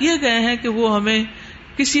اختیار کیے گئے ہیں کہ وہ ہمیں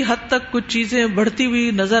کسی حد تک کچھ چیزیں بڑھتی ہوئی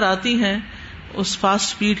نظر آتی ہیں اس فاسٹ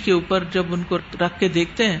سپیڈ کے اوپر جب ان کو رکھ کے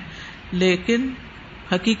دیکھتے ہیں، لیکن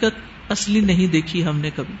حقیقت اصلی نہیں دیکھی ہم نے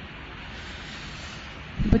کبھی.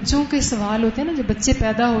 بچوں کے سوال ہوتے ہیں نا، جب بچے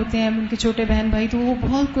پیدا ہوتے ہیں ان کے چھوٹے بہن بھائی، تو وہ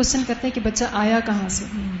بہت کوشچن کرتے ہیں کہ بچہ آیا کہاں سے.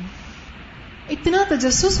 اتنا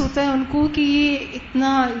تجسس ہوتا ہے ان کو کہ یہ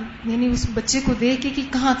اتنا، یعنی اس بچے کو دیکھ کے کہ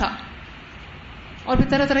کہاں تھا، اور پھر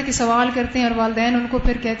طرح طرح کے سوال کرتے ہیں، اور والدین ان کو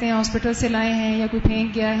پھر کہتے ہیں ہاسپٹل سے لائے ہیں یا کوئی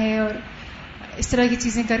پھینک گیا ہے، اور اس طرح کی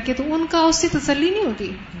چیزیں کر کے، تو ان کا اس سے تسلی نہیں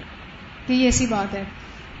ہوتی کہ یہ ایسی بات ہے.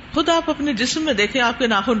 خود آپ اپنے جسم میں دیکھیں، آپ کے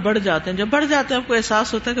ناخن بڑھ جاتے ہیں، جب بڑھ جاتے ہیں آپ کو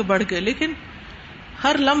احساس ہوتا ہے کہ بڑھ گئے، لیکن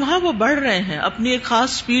ہر لمحہ وہ بڑھ رہے ہیں اپنی ایک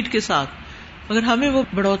خاص سپیڈ کے ساتھ، مگر ہمیں وہ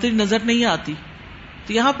بڑھوتری نظر نہیں آتی.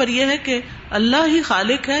 تو یہاں پر یہ ہے کہ اللہ ہی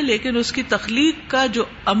خالق ہے، لیکن اس کی تخلیق کا جو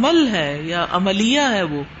عمل ہے یا عملیہ ہے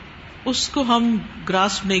وہ اس کو ہم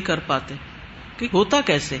گراسپ نہیں کر پاتے کہ ہوتا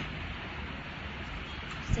کیسے.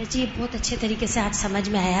 سر جی بہت اچھے طریقے سے آج سمجھ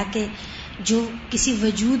میں آیا کہ جو کسی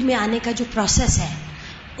وجود میں آنے کا جو پروسیس ہے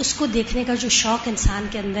اس کو دیکھنے کا جو شوق انسان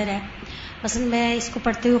کے اندر ہے. مثلا میں اس کو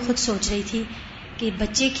پڑھتے ہوئے خود سوچ رہی تھی کہ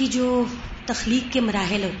بچے کی جو تخلیق کے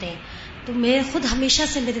مراحل ہوتے ہیں، تو میرے خود ہمیشہ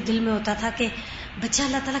سے میرے دل میں ہوتا تھا کہ بچہ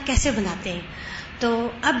اللہ تعالیٰ کیسے بناتے ہیں. تو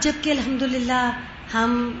اب جب کہ الحمدللہ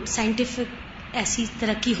ہم سائنٹیفک ایسی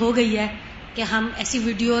ترقی ہو گئی ہے کہ ہم ایسی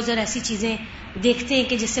ویڈیوز اور ایسی چیزیں دیکھتے ہیں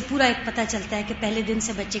کہ جس سے پورا ایک پتہ چلتا ہے کہ پہلے دن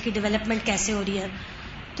سے بچے کی ڈیولپمنٹ کیسے ہو رہی ہے.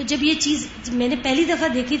 تو جب یہ چیز میں نے پہلی دفعہ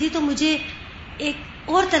دیکھی تھی تو مجھے ایک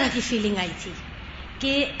اور طرح کی فیلنگ آئی تھی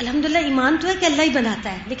کہ الحمدللہ ایمان تو ہے کہ اللہ ہی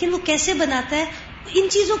بناتا ہے، لیکن وہ کیسے بناتا ہے، ان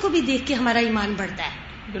چیزوں کو بھی دیکھ کے ہمارا ایمان بڑھتا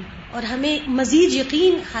ہے اور ہمیں مزید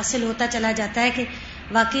یقین حاصل ہوتا چلا جاتا ہے کہ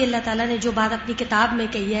واقعی اللہ تعالیٰ نے جو بات اپنی کتاب میں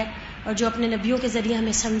کہی ہے اور جو اپنے نبیوں کے ذریعے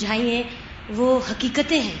ہمیں سمجھائی ہیں وہ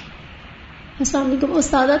حقیقتیں ہیں. السلام علیکم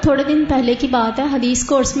استاذہ. تھوڑے دن پہلے کی بات ہے, حدیث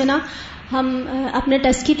کورس میں نا ہم اپنے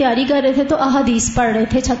ٹیسٹ کی تیاری کر رہے تھے تو احادیث پڑھ رہے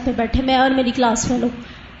تھے چھت پہ بیٹھے, میں اور میری کلاس فیلو.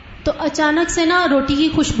 تو اچانک سے نا روٹی کی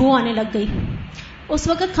خوشبو آنے لگ گئی. اس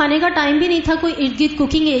وقت کھانے کا ٹائم بھی نہیں تھا, کوئی ارد گرد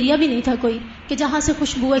کوکنگ ایریا بھی نہیں تھا کوئی کہ جہاں سے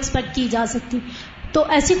خوشبو ایکسپیکٹ کی جا سکتی. تو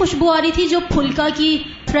ایسی خوشبو آ رہی تھی جو پھلکا کی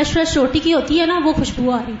فریش روٹی کی ہوتی ہے نا, وہ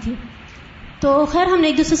خوشبو آ رہی تھی. تو خیر ہم نے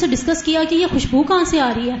ایک دوسرے سے ڈسکس کیا کہ یہ خوشبو کہاں سے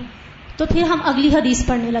آ رہی ہے. تو پھر ہم اگلی حدیث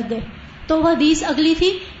پڑھنے لگ گئے. تو وہ حدیث اگلی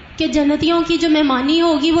تھی کہ جنتیوں کی جو مہمانی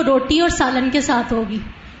ہوگی وہ روٹی اور سالن کے ساتھ ہوگی,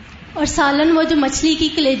 اور سالن وہ جو مچھلی کی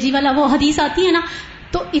کلیجی والا وہ حدیث آتی ہے نا.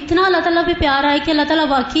 تو اتنا اللہ تعالیٰ پہ پیار آئے کہ اللہ تعالیٰ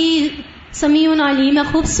واقعی سمیع علیم ہے,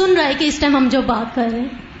 خوب سن رہا ہے کہ اس ٹائم ہم جو بات کر رہے ہیں.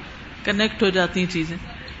 کنیکٹ ہو جاتی ہیں چیزیں.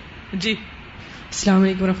 جی السلام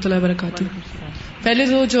علیکم ورحمۃ اللہ وبرکاتہ. پہلے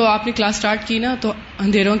تو جو آپ نے کلاس سٹارٹ کی نا تو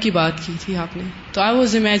اندھیروں کی بات کی تھی آپ نے, تو I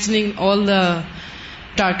was imagining all the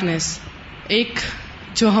darkness. ایک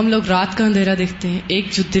جو ہم لوگ رات کا اندھیرا دیکھتے ہیں,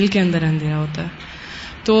 ایک جو دل کے اندر اندھیرا ہوتا ہے.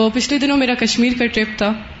 تو پچھلے دنوں میرا کشمیر کا ٹرپ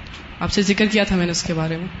تھا, آپ سے ذکر کیا تھا میں نے اس کے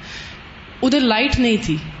بارے میں. ادھر لائٹ نہیں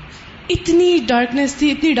تھی, اتنی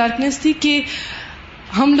ڈارکنیس تھی کہ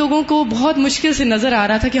ہم لوگوں کو بہت مشکل سے نظر آ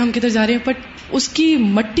رہا تھا کہ ہم کدھر جا رہے ہیں. بٹ اس کی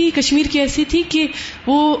مٹی کشمیر کی ایسی تھی کہ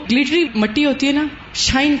وہ گلیٹری مٹی ہوتی ہے نا,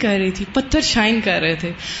 شائن کر رہی تھی, پتھر شائن کر رہے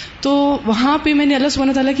تھے. تو وہاں پہ میں نے اللہ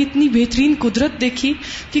سبحانہ تعالیٰ کی اتنی بہترین قدرت دیکھی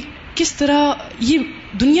کہ کس طرح یہ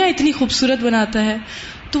دنیا اتنی خوبصورت بناتا ہے,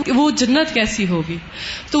 تو وہ جنت کیسی ہوگی.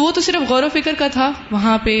 تو وہ تو صرف غور و فکر کا تھا,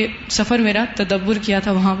 وہاں پہ سفر میرا تدبر کیا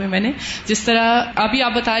تھا. وہاں پہ میں نے جس طرح ابھی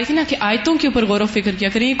آپ بتا رہی تھی نا کہ آیتوں کے اوپر غور و فکر کیا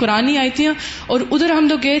کریں, یہ قرآنی آیتیں, اور ادھر ہم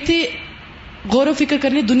لوگ گئے تھے غور و فکر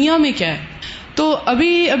کرنے دنیا میں کیا ہے. تو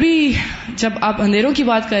ابھی جب آپ اندھیروں کی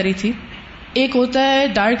بات کر رہی تھی, ایک ہوتا ہے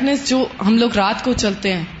ڈارکنیس جو ہم لوگ رات کو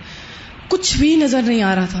چلتے ہیں, کچھ بھی نظر نہیں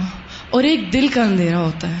آ رہا تھا, اور ایک دل کا اندھیرا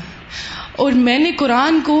ہوتا ہے. اور میں نے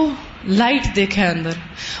قرآن کو لائٹ دیکھا ہے اندر,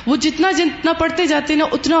 وہ جتنا پڑھتے جاتے ہیں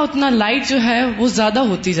نا اتنا لائٹ جو ہے وہ زیادہ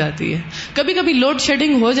ہوتی جاتی ہے. کبھی کبھی لوڈ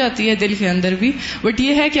شیڈنگ ہو جاتی ہے دل کے اندر بھی, بٹ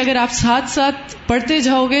یہ ہے کہ اگر آپ ساتھ پڑھتے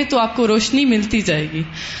جاؤ گے تو آپ کو روشنی ملتی جائے گی.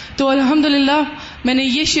 تو الحمدللہ میں نے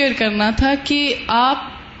یہ شیئر کرنا تھا کہ آپ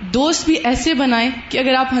دوست بھی ایسے بنائیں کہ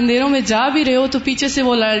اگر آپ اندھیروں میں جا بھی رہے ہو تو پیچھے سے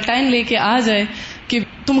وہ لالٹین لے کے آ جائے کہ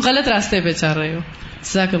تم غلط راستے پہ چل رہے ہو.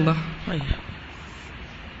 جزاک اللہ.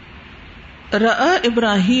 رأى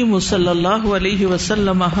ابراہیم صلی اللہ علیہ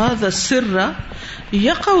وسلم هذا السر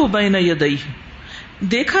يقع بین یدیہ,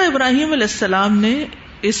 دیکھا ابراہیم علیہ السلام نے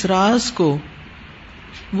اس راز کو,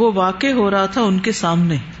 وہ واقع ہو رہا تھا ان کے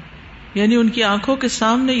سامنے, یعنی ان کی آنکھوں کے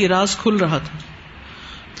سامنے یہ راز کھل رہا تھا.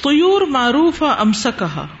 طیور معروفہ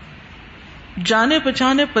امسکہا, جانے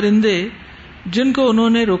پہچانے پرندے جن کو انہوں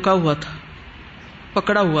نے روکا ہوا تھا,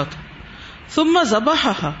 پکڑا ہوا تھا. ثم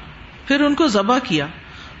ذبحہا, پھر ان کو ذبح کیا.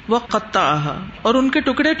 وقطعها, اور ان کے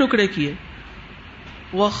ٹکڑے ٹکڑے کیے.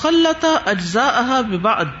 وخلط اجزاءها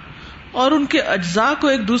ببعض, اور ان کے اجزاء کو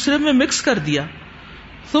ایک دوسرے میں مکس کر دیا.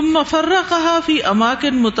 ثم فرقها في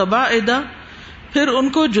اماکن متباعدہ, پھر ان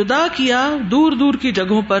کو جدا کیا دور دور کی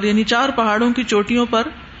جگہوں پر, یعنی 4 پہاڑوں کی چوٹیوں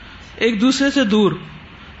پر ایک دوسرے سے دور.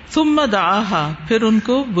 ثم دعاها, پھر ان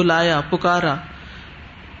کو بلایا, پکارا.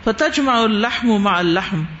 فتجمع اللحم مع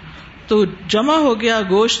اللحم, تو جمع ہو گیا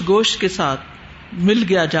گوشت کے ساتھ, مل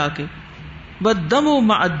گیا جا کے. والدم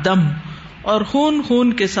مع الدم, اور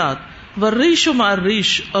خون کے ساتھ. والریش مع الریش,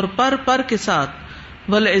 اور پر کے ساتھ.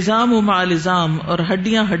 والعظام مع العظام, اور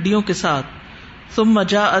ہڈیوں کے ساتھ. ثم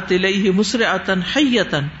جاءت الیہ مسرعۃ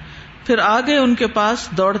حیۃ, پھر آگے ان کے پاس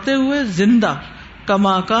دوڑتے ہوئے زندہ.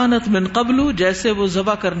 کما کانت من قبل, جیسے وہ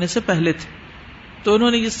ذبح کرنے سے پہلے تھے. تو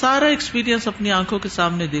انہوں نے یہ سارا ایکسپیرینس اپنی آنکھوں کے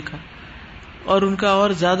سامنے دیکھا, اور ان کا اور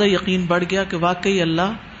زیادہ یقین بڑھ گیا کہ واقعی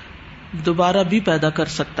اللہ دوبارہ بھی پیدا کر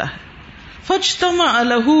سکتا ہے. فاجتمع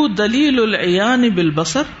لہ دلیل العیان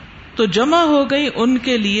بالبصر, تو جمع ہو گئی ان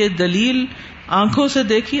کے لیے دلیل آنکھوں سے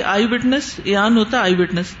دیکھی, آئی وٹنس, عیان ہوتا آئی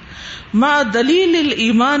وٹنس. مع دلیل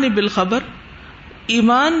الایمان بالخبر,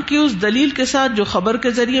 ایمان کی اس دلیل کے ساتھ جو خبر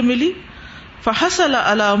کے ذریعے ملی. فحصل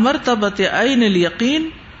علی مرتبۃ عین الیقین,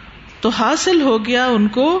 تو حاصل ہو گیا ان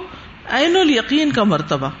کو عین الیقین کا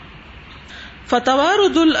مرتبہ.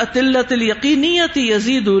 فتوارد الادلۃ الیقینیۃ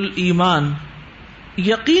یزید الایمان,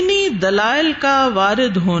 یقینی دلائل کا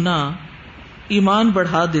وارد ہونا ایمان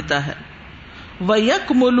بڑھا دیتا ہے.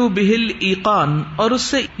 وَيَكْمُلُ بِهِ الْإِيقَانُ, اور اس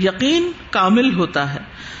سے یقین کامل ہوتا ہے.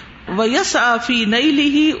 وَيَسْعَى فِي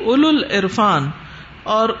نَيْلِهِ أُولُو الْعِرْفَانِ,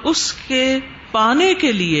 اور اس کے پانے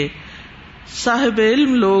کے لیے صاحب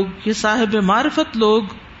علم لوگ یا صاحب معرفت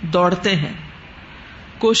لوگ دوڑتے ہیں,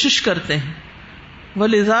 کوشش کرتے ہیں.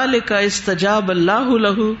 وَلِذَلِكَ اسْتَجَابَ اللَّهُ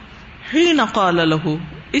لَهُ حِينَ قَالَ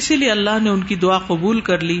لَهُ, اسی لیے اللہ نے ان کی دعا قبول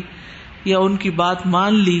کر لی یا ان کی بات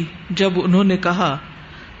مان لی جب انہوں نے کہا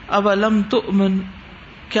اولم تؤمن،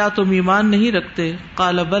 کیا تم ایمان نہیں رکھتے؟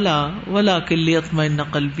 قال بلا ولکن لیطمئن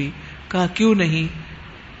قلبی، کہا کیوں نہیں،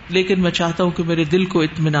 لیکن میں چاہتا ہوں کہ میرے دل کو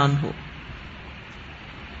اطمینان ہو.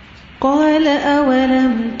 قال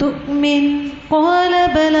اولم تؤمن قال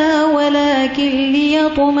بلا ولكن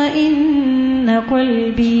ليطمئن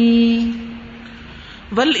قلبي.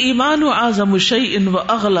 والایمان اعظم شیء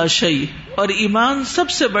واغلی شیء، اور ایمان سب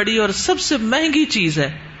سے بڑی اور سب سے مہنگی چیز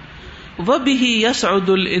ہے. وبہ یسعد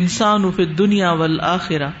الانسان فی الدنیا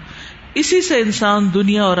والآخرہ، اسی سے انسان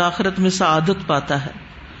دنیا اور آخرت میں سعادت پاتا ہے.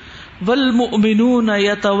 والمؤمنون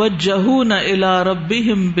یتوجہون الی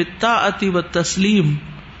ربہم بالطاعۃ والتسلیم،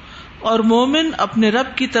 اور مومن اپنے رب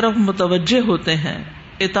کی طرف متوجہ ہوتے ہیں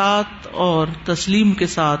اطاعت اور تسلیم کے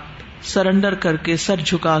ساتھ، سرنڈر کر کے، سر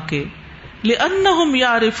جھکا کے. لأنہم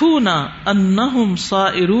یعرفون انہم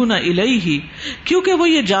صائرون الیہ، کیونکہ وہ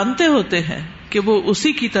یہ جانتے ہوتے ہیں کہ وہ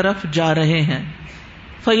اسی کی طرف جا رہے ہیں.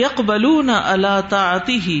 فیقبلون علی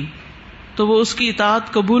طاعتہ، تو وہ اس کی اطاعت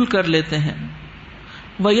قبول کر لیتے ہیں.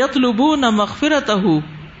 ویطلبون مغفرتہ،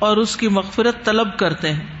 اور اس کی مغفرت طلب کرتے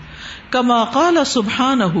ہیں. کما قال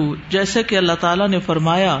سبحانہ، جیسے کہ اللہ تعالیٰ نے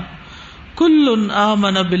فرمایا کل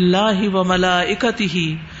آمن باللہ وملائکتہ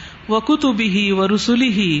وکتبہ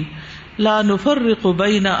ورسلہ لا نفرق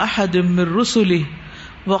بین احد من رسلہ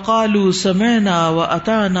وقالوا سمعنا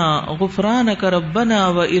واطعنا غفرانک ربنا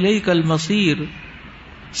والیک المصیر.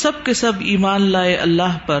 سب کے سب ایمان لائے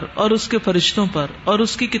اللہ پر اور اس کے فرشتوں پر اور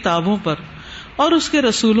اس کی کتابوں پر اور اس کے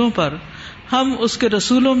رسولوں پر. ہم اس کے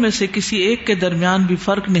رسولوں میں سے کسی ایک کے درمیان بھی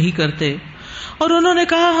فرق نہیں کرتے. اور انہوں نے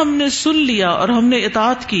کہا ہم نے سن لیا اور ہم نے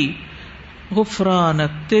اطاعت کی.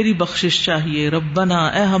 غفرانک، تیری بخشش چاہیے. ربنا،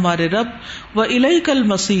 اے ہمارے رب. وإلیک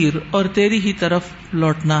المصیر، اور تیری ہی طرف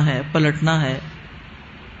لوٹنا ہے، پلٹنا ہے.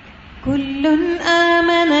 كل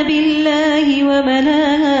آمن بالله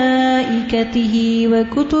وملائكته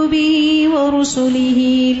وكتبه ورسله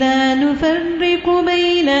لا نفرق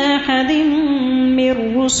بين أحد من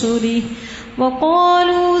رسله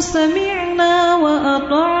وقالوا سمعنا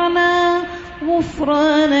وأطعنا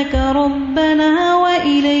غفرانك ربنا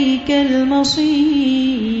وإليك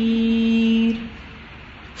المصير.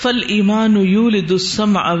 فالإيمان يولد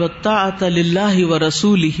السمع والطاعة لله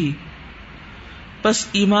ورسوله، بس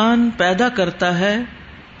ایمان پیدا کرتا ہے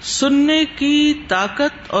سننے کی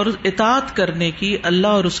طاقت اور اطاعت کرنے کی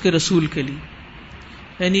اللہ اور اس کے رسول کے لیے.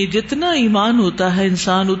 یعنی جتنا ایمان ہوتا ہے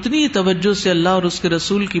انسان اتنی توجہ سے اللہ اور اس کے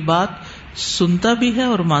رسول کی بات سنتا بھی ہے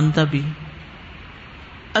اور مانتا بھی ہے.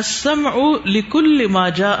 السمع لکل ما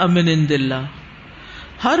جاء من عند اللہ،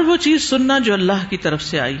 ہر وہ چیز سننا جو اللہ کی طرف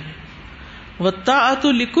سے آئی ہے. والطاعۃ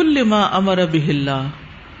لکل ما امر بہ اللہ،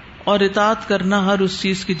 اور اطاعت کرنا ہر اس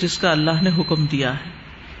چیز کی جس کا اللہ نے حکم دیا ہے.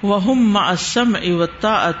 وَهُمْ مَعَ السَّمْعِ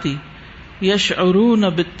وَالطَّاعَةِ يَشْعُرُونَ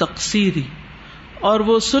بِالتَّقْصِيرِ، اور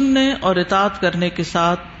وہ سننے اور اطاعت کرنے کے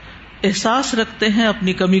ساتھ احساس رکھتے ہیں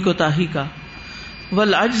اپنی کمی کوتاہی کا.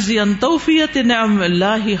 وَالْعَجْزِ عَنْ تَوْفِيَةِ نِعَمِ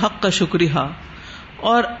اللَّهِ حَقَّ شُكْرِهَا،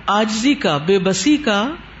 اور عاجزی کا، بے بسی کا،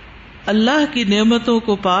 اللہ کی نعمتوں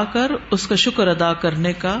کو پا کر اس کا شکر ادا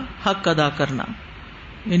کرنے کا حق ادا کرنا.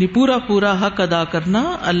 یعنی پورا پورا حق ادا کرنا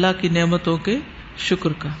اللہ کی نعمتوں کے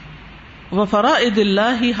شکر کا. وفرائض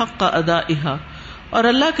اللہ حق ادائها، اور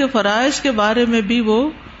اللہ کے فرائض کے بارے میں بھی وہ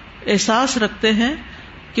احساس رکھتے ہیں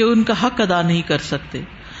کہ ان کا حق ادا نہیں کر سکتے.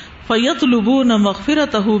 فیطلبون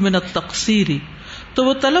مغفرتہ من التقصیر، تو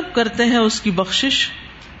وہ طلب کرتے ہیں اس کی بخشش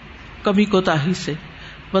کمی کوتاہی سے.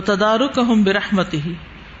 وتدارکہم برحمتہ،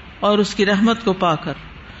 اور اس کی رحمت کو پا کر.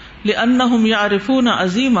 لأنہم یعرفون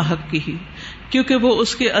عظیم حقہ، کیونکہ وہ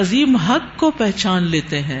اس کے عظیم حق کو پہچان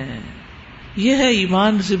لیتے ہیں. یہ ہے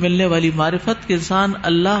ایمان سے ملنے والی معرفت کہ انسان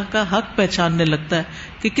اللہ کا حق پہچاننے لگتا ہے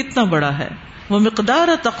کہ کتنا بڑا ہے. ومقدار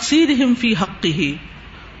تقصیرہم فی حقہ،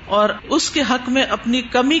 اور اس کے حق میں اپنی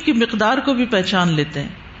کمی کی مقدار کو بھی پہچان لیتے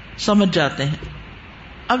ہیں، سمجھ جاتے ہیں.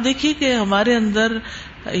 اب دیکھیے کہ ہمارے اندر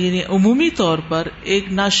یعنی عمومی طور پر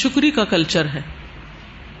ایک ناشکری کا کلچر ہے.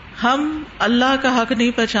 ہم اللہ کا حق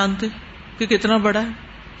نہیں پہچانتے کہ کتنا بڑا ہے.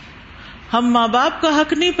 ہم ماں باپ کا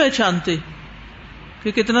حق نہیں پہچانتے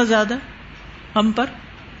کہ کتنا زیادہ ہم پر.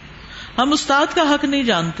 ہم استاد کا حق نہیں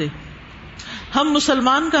جانتے. ہم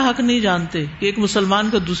مسلمان کا حق نہیں جانتے کہ ایک مسلمان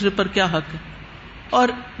کا دوسرے پر کیا حق ہے. اور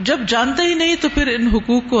جب جانتے ہی نہیں تو پھر ان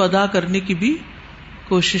حقوق کو ادا کرنے کی بھی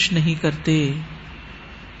کوشش نہیں کرتے.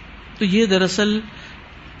 تو یہ دراصل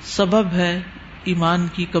سبب ہے ایمان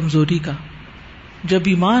کی کمزوری کا. جب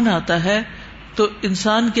ایمان آتا ہے تو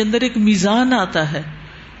انسان کے اندر ایک میزان آتا ہے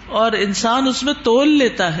اور انسان اس میں تول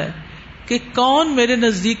لیتا ہے کہ کون میرے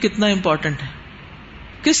نزدیک کتنا امپورٹنٹ ہے،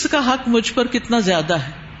 کس کا حق مجھ پر کتنا زیادہ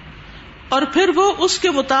ہے. اور پھر وہ اس کے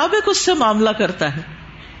مطابق اس سے معاملہ کرتا ہے.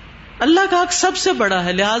 اللہ کا حق سب سے بڑا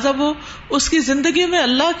ہے، لہٰذا وہ اس کی زندگی میں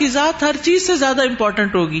اللہ کی ذات ہر چیز سے زیادہ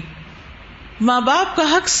امپورٹنٹ ہوگی. ماں باپ کا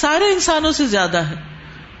حق سارے انسانوں سے زیادہ ہے،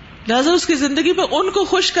 لہٰذا اس کی زندگی میں ان کو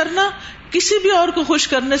خوش کرنا کسی بھی اور کو خوش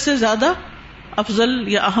کرنے سے زیادہ افضل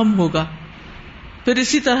یا اہم ہوگا. پھر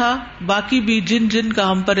اسی طرح باقی بھی جن کا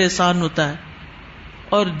ہم پر احسان ہوتا ہے،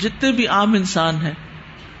 اور جتنے بھی عام انسان ہیں،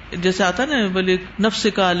 جیسے آتا نا ولی نفس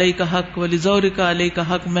کا علیہ کا حق، ولی زور کا علیہ کا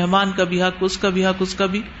حق، مہمان کا بھی حق، اس کا بھی حق، اس کا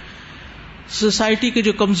بھی، سوسائٹی کے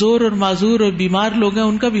جو کمزور اور معذور اور بیمار لوگ ہیں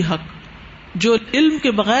ان کا بھی حق، جو علم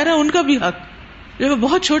کے بغیر ہیں ان کا بھی حق. جب میں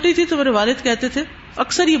بہت چھوٹی تھی تو میرے والد کہتے تھے،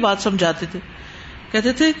 اکثر یہ بات سمجھاتے تھے،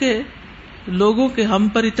 کہتے تھے کہ لوگوں کے ہم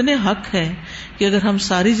پر اتنے حق ہیں کہ اگر ہم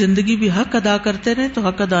ساری زندگی بھی حق ادا کرتے رہے تو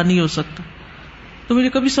حق ادا نہیں ہو سکتا. تو مجھے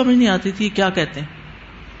کبھی سمجھ نہیں آتی تھی کیا کہتے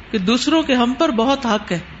ہیں کہ دوسروں کے ہم پر بہت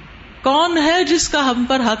حق ہے. کون ہے جس کا ہم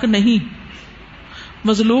پر حق نہیں؟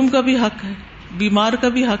 مظلوم کا بھی حق ہے، بیمار کا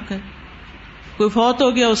بھی حق ہے، کوئی فوت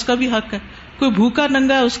ہو گیا اس کا بھی حق ہے، کوئی بھوکا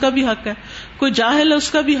ننگا ہے اس کا بھی حق ہے، کوئی جاہل ہے اس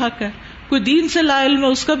کا بھی حق ہے، کوئی دین سے لا علم ہے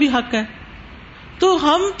اس کا بھی حق ہے. تو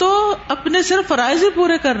ہم تو اپنے صرف فرائض ہی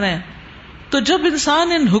پورے کر رہے ہیں. تو جب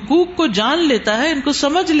انسان ان حقوق کو جان لیتا ہے، ان کو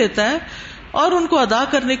سمجھ لیتا ہے اور ان کو ادا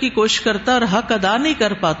کرنے کی کوشش کرتا ہے اور حق ادا نہیں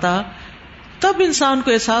کر پاتا، تب انسان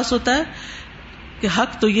کو احساس ہوتا ہے کہ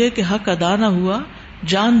حق تو یہ کہ حق ادا نہ ہوا،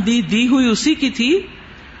 جان دی ہوئی اسی کی تھی.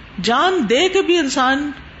 جان دے کے بھی انسان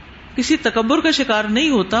کسی تکبر کا شکار نہیں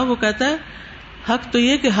ہوتا. وہ کہتا ہے حق تو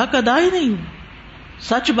یہ کہ حق ادا ہی نہیں ہوا.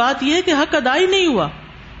 سچ بات یہ کہ حق ادا ہی نہیں ہوا.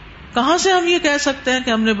 کہاں سے ہم یہ کہہ سکتے ہیں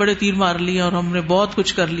کہ ہم نے بڑے تیر مار لیے اور ہم نے بہت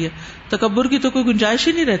کچھ کر لیا؟ تکبر کی تو کوئی گنجائش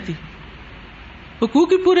ہی نہیں رہتی.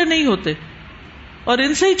 حقوق ہی پورے نہیں ہوتے اور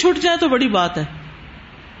ان سے ہی چھٹ جائے تو بڑی بات ہے.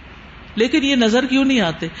 لیکن یہ نظر کیوں نہیں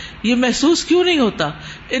آتے؟ یہ محسوس کیوں نہیں ہوتا؟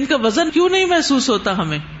 ان کا وزن کیوں نہیں محسوس ہوتا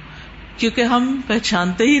ہمیں؟ کیونکہ ہم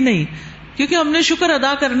پہچانتے ہی نہیں، کیونکہ ہم نے شکر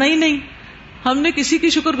ادا کرنا ہی نہیں، ہم نے کسی کی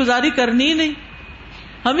شکر گزاری کرنی ہی نہیں.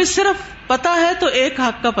 ہمیں صرف پتا ہے تو ایک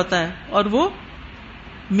حق کا پتا ہے، اور وہ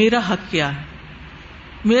میرا حق کیا ہے.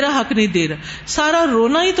 میرا حق نہیں دے رہا. سارا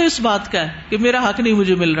رونا ہی تو اس بات کا ہے کہ میرا حق نہیں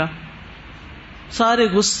مجھے مل رہا. سارے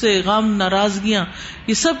غصے، غم، ناراضگیاں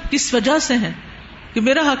یہ سب کس وجہ سے ہیں؟ کہ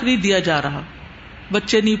میرا حق نہیں دیا جا رہا.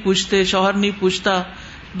 بچے نہیں پوچھتے، شوہر نہیں پوچھتا،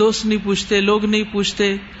 دوست نہیں پوچھتے، لوگ نہیں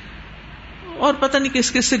پوچھتے، اور پتہ نہیں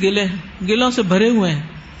کس کس سے گلے ہیں، گلوں سے بھرے ہوئے ہیں.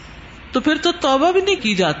 تو پھر تو توبہ بھی نہیں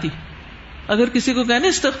کی جاتی. اگر کسی کو کہنے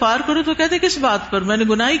استغفار کرو تو کہتے کس بات پر، میں نے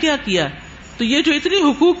گناہ ہی کیا کیا ہے؟ تو یہ جو اتنی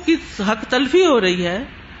حقوق کی حق تلفی ہو رہی ہے،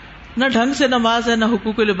 نہ ڈھنگ سے نماز ہے، نہ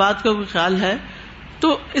حقوق العباد کا کوئی خیال ہے،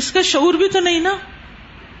 تو اس کا شعور بھی تو نہیں نا،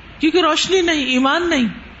 کیونکہ روشنی نہیں، ایمان نہیں.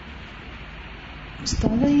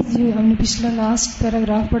 استاد جو ہم نے پچھلا لاسٹ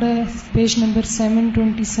پیراگراف پڑھا ہے پیج نمبر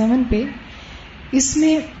 727 پہ، اس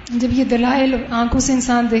میں جب یہ دلائل آنکھوں سے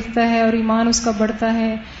انسان دیکھتا ہے اور ایمان اس کا بڑھتا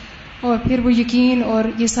ہے اور پھر وہ یقین اور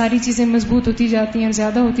یہ ساری چیزیں مضبوط ہوتی جاتی ہیں اور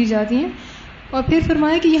زیادہ ہوتی جاتی ہیں، اور پھر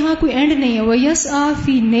فرمایا کہ یہاں کوئی اینڈ نہیں ہے. وَيَسْعَى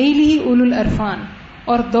فِي نَيْلِهِ أُولُو الْأَرْفَانِ،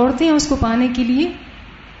 اور دوڑتے ہیں اس کو پانے کے لیے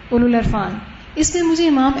اولو العرفان. اس میں مجھے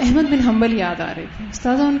امام احمد بن حنبل یاد آ رہے تھے.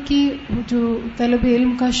 استاذہ ان کی جو طلب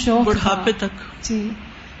علم کا شوق بڑھاپے تک، جی،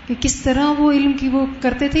 کہ کس طرح وہ علم کی وہ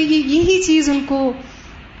کرتے تھے، یہی چیز ان کو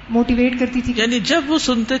موٹیویٹ کرتی تھی. یعنی جب وہ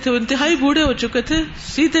سنتے تھے، وہ انتہائی بوڑھے ہو چکے تھے،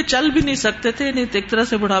 سیدھے چل بھی نہیں سکتے تھے، یعنی ایک طرح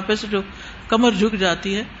سے بڑھاپے سے جو کمر جھک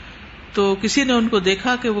جاتی ہے، تو کسی نے ان کو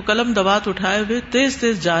دیکھا کہ وہ قلم دوات اٹھائے ہوئے تیز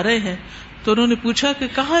تیز جا رہے ہیں. تو انہوں نے پوچھا کہ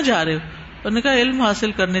کہاں جا رہے ہو؟ انہوں نے کہا علم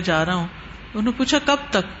حاصل کرنے جا رہا ہوں. انہوں نے پوچھا کب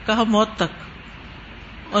تک؟ کہا موت تک.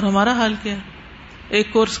 اور ہمارا حال کیا ہے؟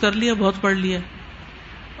 ایک کورس کر لیا، بہت پڑھ لیا،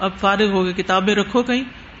 اب فارغ ہو گئے، کتابیں رکھو کہیں،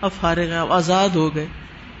 اب فارغ ہیں، اب آزاد ہو گئے.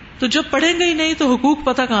 تو جب پڑھیں گے ہی نہیں تو حقوق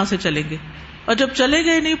پتہ کہاں سے چلیں گے، اور جب چلیں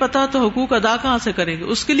گے ہی نہیں پتہ تو حقوق ادا کہاں سے کریں گے؟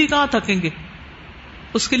 اس کے لیے کہاں تھکیں گے؟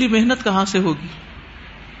 اس کے لیے محنت کہاں سے ہوگی؟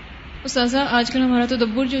 استاذہ آج کل ہمارا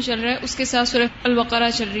تدبر جو چل رہا ہے اس کے ساتھ سورہ البقرہ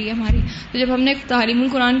چل رہی ہے ہماری. تو جب ہم نے تعلیم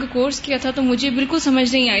القرآن کا کورس کیا تھا تو مجھے بالکل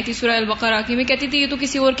سمجھ نہیں آئی تھی سورہ البقرہ کی. میں کہتی تھی یہ تو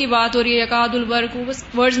کسی اور کی بات ہو رہی ہے، یقاد البرق، بس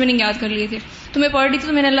ورڈز میں نہیں یاد کر لیے تھے. تو میں پڑھ رہی تھی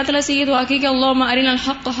تو میں نے اللہ تعالیٰ سے یہ دعا کی کہ اللہم ارنا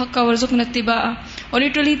الحق حقا وارزقنا اتباعہ. اور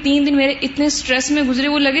لٹرلی 3 دن میرے اتنے سٹریس میں گزرے،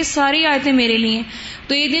 وہ لگے ساری آیتیں میرے لیے.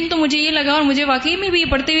 تو یہ دن تو مجھے یہ لگا، اور مجھے واقعی میں بھی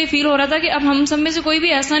یہ پڑھتے ہوئے فیل ہو رہا تھا کہ اب ہم سب میں سے کوئی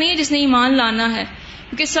بھی ایسا نہیں ہے جس نے ایمان لانا ہے،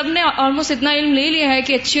 کیونکہ سب نے آلموسٹ اتنا علم لے لیا ہے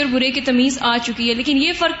کہ اچھے اور برے کی تمیز آ چکی ہے، لیکن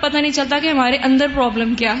یہ فرق پتہ نہیں چلتا کہ ہمارے اندر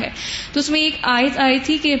پرابلم کیا ہے. تو اس میں ایک آیت آئی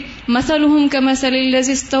تھی کہ مثلهم كمثل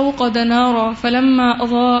الذي استوقد نارا فلما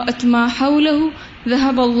اضاءت ما حوله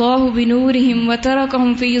ذهب الله بنورهم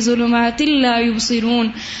وتركهم في ظلمات لا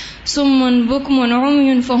يبصرون صم بكم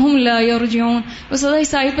عمي فهم لا يرجعون. بس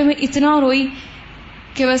اس آیت پہ میں اتنا روئی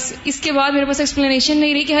کہ بس اس کے بعد میرے پاس ایکسپلینیشن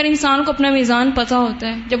نہیں رہی کہ ہر انسان کو اپنا میزان پتہ ہوتا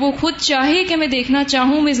ہے. جب وہ خود چاہے کہ میں دیکھنا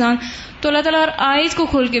چاہوں میزان تو اللہ تعالیٰ ہر آیت کو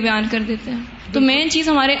کھول کے بیان کر دیتے ہیں. تو مین چیز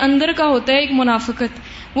ہمارے اندر کا ہوتا ہے ایک منافقت,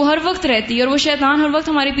 وہ ہر وقت رہتی ہے اور وہ شیطان ہر وقت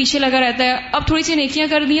ہمارے پیچھے لگا رہتا ہے. اب تھوڑی سی نیکیاں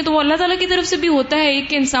کر دی ہیں تو وہ اللہ تعالیٰ کی طرف سے بھی ہوتا ہے ایک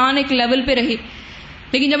کہ انسان ایک لیول پہ رہے,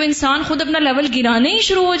 لیکن جب انسان خود اپنا لیول گرانے ہی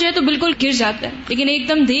شروع ہو جائے تو بالکل گر جاتا ہے. لیکن ایک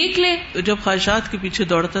دم دیکھ لے, جب خواہشات کے پیچھے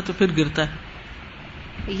دوڑتا ہے تو پھر گرتا ہے.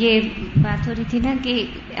 یہ بات ہو رہی تھی نا کہ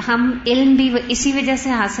ہم علم بھی اسی وجہ سے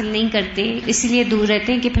حاصل نہیں کرتے, اسی لیے دور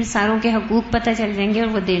رہتے ہیں کہ پھر ساروں کے حقوق پتہ چل جائیں گے اور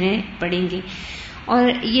وہ دینے پڑیں گے. اور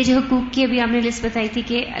یہ جو حقوق کی ابھی آپ نے لسٹ بتائی تھی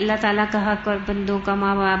کہ اللہ تعالیٰ کا حق اور بندوں کا,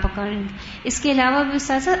 ماں باپ کا, اس کے علاوہ بھی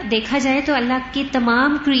ساتھ دیکھا جائے تو اللہ کی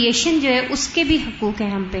تمام کریشن جو ہے اس کے بھی حقوق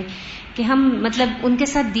ہیں ہم پہ, کہ ہم مطلب ان کے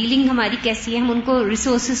ساتھ ڈیلنگ ہماری کیسی ہے, ہم ان کو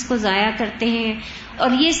ریسورسز کو ضائع کرتے ہیں,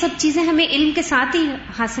 اور یہ سب چیزیں ہمیں علم کے ساتھ ہی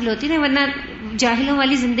حاصل ہوتی ہیں, ورنہ جاہلوں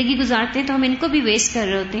والی زندگی گزارتے ہیں تو ہم ان کو بھی ویسٹ کر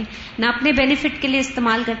رہے ہوتے ہیں, نہ اپنے بینیفٹ کے لیے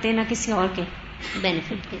استعمال کرتے ہیں نہ کسی اور کے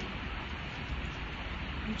بینیفٹ کے.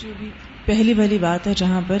 جو بھی پہلی والی بات ہے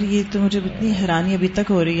جہاں پر یہ تو مجھے اتنی حیرانی ابھی تک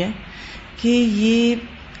ہو رہی ہے کہ یہ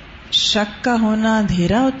شک کا ہونا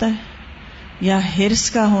اندھیرا ہوتا ہے یا حرص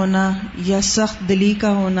کا ہونا یا سخت دلی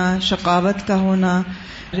کا ہونا, شقاوت کا ہونا,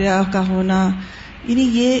 ریا کا ہونا, یعنی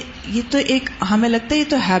یہ تو ایک ہمیں لگتا ہے یہ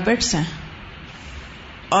تو ہیبٹس ہیں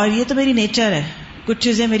اور یہ تو میری نیچر ہے. کچھ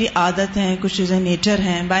چیزیں میری عادت ہیں, کچھ چیزیں نیچر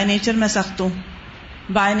ہیں. بائی نیچر میں سخت ہوں,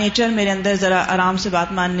 بائی نیچر میرے اندر ذرا آرام سے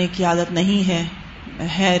بات ماننے کی عادت نہیں ہے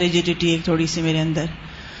ریجیڈیٹی ایک تھوڑی سی میرے اندر,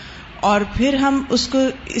 اور پھر ہم اس کو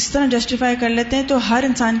اس طرح جسٹیفائی کر لیتے ہیں. تو ہر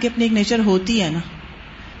انسان کی اپنی ایک نیچر ہوتی ہے نا.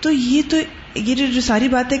 تو یہ جو ساری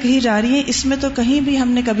باتیں کہی جا رہی ہیں اس میں تو کہیں بھی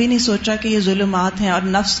ہم نے کبھی نہیں سوچا کہ یہ ظلمات ہیں اور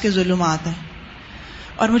نفس کے ظلمات ہیں.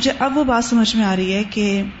 اور مجھے اب وہ بات سمجھ میں آ رہی ہے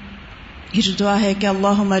کہ یہ جو دعا ہے کہ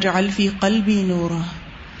اللہم اجعل فی قلبی نورا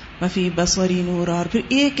وفی بصری نورا, اور پھر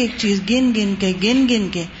ایک ایک چیز گن گن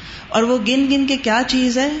کے, اور وہ گن گن کے کیا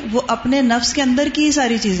چیز ہے, وہ اپنے نفس کے اندر کی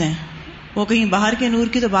ساری چیزیں ہیں, وہ کہیں باہر کے نور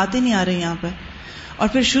کی تو بات ہی نہیں آ رہی یہاں پہ. اور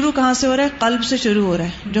پھر شروع کہاں سے ہو رہا ہے؟ قلب سے شروع ہو رہا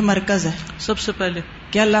ہے جو مرکز ہے سب سے پہلے,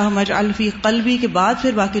 کہ اللہم اجعل فی قلبی کے بعد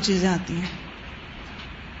پھر باقی چیزیں آتی ہیں.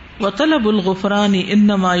 وطلب الغفران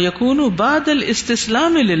انما یکون بعد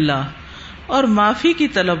الاستسلام للہ, اور معافی کی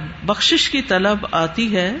طلب, بخشش کی طلب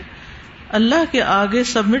آتی ہے اللہ کے آگے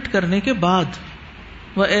سبمٹ کرنے کے بعد.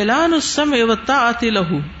 وَإِعْلَانُ السَّمْعِ وَالطَّاعَةِ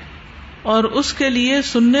لَهُ, اور اس کے لیے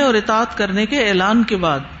سننے اور اطاعت کرنے کے اعلان کے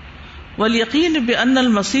بعد. وَالْيَقِينِ بِأَنَّ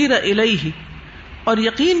الْمَصِيرَ إِلَيْهِ, اور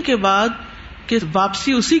یقین کے بعد کہ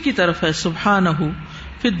واپسی اسی کی طرف ہے سبحانہ,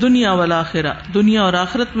 فی الدنیا والآخرہ, دنیا اور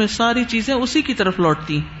آخرت میں ساری چیزیں اسی کی طرف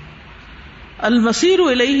لوٹتی. المصیر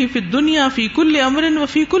الیہ فی الدنیا فی کل امر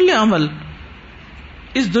وفی کل عمل,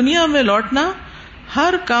 اس دنیا میں لوٹنا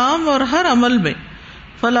ہر کام اور ہر عمل میں.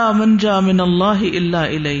 فلا منجا من اللہ الا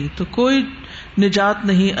الیہ, تو کوئی نجات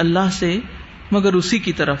نہیں اللہ سے مگر اسی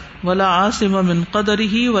کی طرف. ولا عاصم من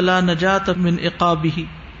قدرہ ولا نجات من عقابہ,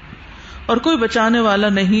 اور کوئی بچانے والا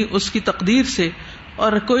نہیں اس کی تقدیر سے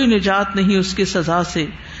اور کوئی نجات نہیں اس کی سزا سے.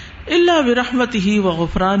 الا برحمتہ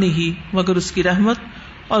وغفرانہ, مگر اس کی رحمت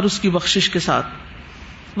اور اس کی بخشش کے ساتھ.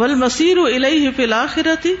 والمصیر الیہ فی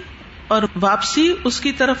الآخرۃ, اور واپسی اس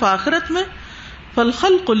کی طرف آخرت میں.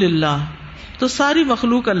 فالخلق للہ, تو ساری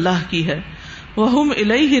مخلوق اللہ کی ہے. وہم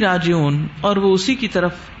الیہ راجعون, اور وہ اسی کی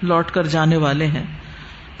طرف لوٹ کر جانے والے ہیں.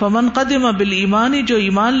 فمن قدم بالایمان, جو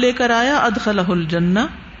ایمان لے کر آیا, ادخلہ الجنہ,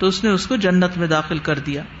 تو اس نے اس کو جنت میں داخل کر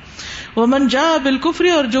دیا. ومن جاء بالکفر,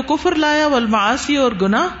 اور جو کفر لایا, والمعاصی, اور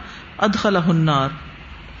گناہ, ادخلہ النار,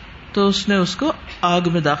 تو اس نے اس کو آگ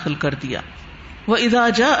میں داخل کر دیا. وَإِذَا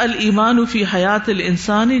جَاءَ الْإِيمَانُ فِي حَيَاةِ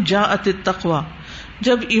الْإِنسَانِ جَاءَتِ التَّقْوَى,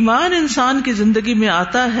 جب ایمان انسان کی زندگی میں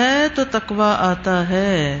آتا ہے تو تقوی آتا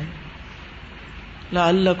ہے.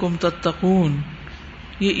 لَعَلَّكُمْ تَتَّقُونَ,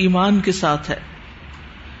 یہ ایمان کے ساتھ ہے.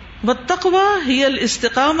 وَالتَّقْوَى هِيَ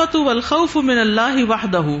الْإِسْتِقَامَةُ وَالْخَوْفُ مِنَ اللَّهِ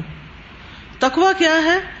وَحْدَهُ, تقوی کیا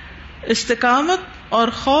ہے؟ استقامت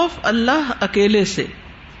اور خوف اللہ اکیلے سے,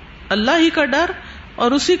 اللہ ہی کا ڈر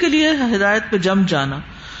اور اسی کے لیے ہدایت پہ جم جانا.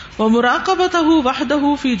 وَمُرَاقَبَتَهُ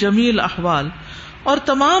وَحْدَهُ فِي جَمِيعِ الْأَحْوَالِ, اور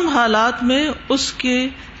تمام حالات میں اس کی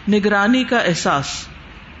نگرانی کا احساس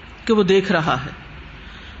کہ وہ دیکھ رہا ہے.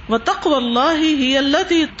 وَتَقْوَى اللَّهِ هِيَ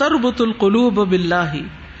الَّتِي تَرْبُطُ الْقُلُوبَ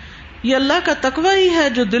بِاللَّهِ, یہ اللہ کا تقوی ہی ہے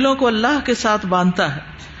جو دلوں کو اللہ کے ساتھ باندھتا ہے.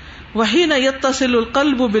 وَحِينَ يَتَّصِلُ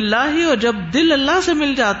الْقَلْبُ بِاللَّهِ, اور جب دل اللہ سے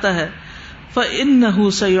مل جاتا ہے,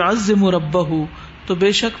 فَإِنَّهُ سَيُعَظِّمُ رَبَّهُ, تو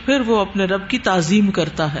بے شک پھر وہ اپنے رب کی تعظیم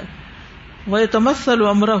کرتا ہے. وَيَتَمَثَّلُ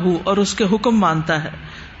أَمْرَهُ, اور اس کے حکم مانتا ہے.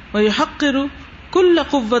 وَيَحَقِّرُ كُلَّ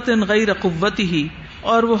قُوَّةٍ غَيْرَ قُوَّتِهِ,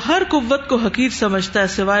 اور وہ ہر قوت کو حقیر سمجھتا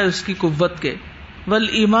ہے سوائے اس کی قوت کے.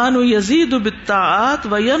 والایمان یزید بالطاعات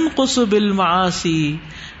وینقص بالمعاصی،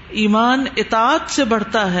 ایمان اطاعت سے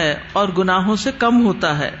بڑھتا ہے اور گناہوں سے کم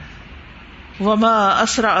ہوتا ہے. وما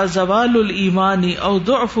اسرع زوال الایمان او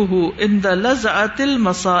ضعفه عند لذعة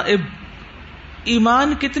المصائب،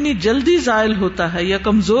 ایمان کتنی جلدی زائل ہوتا ہے یا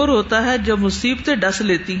کمزور ہوتا ہے جب مصیبتیں ڈس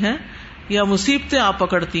لیتی ہیں یا مصیبتیں آ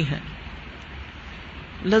پکڑتی ہیں.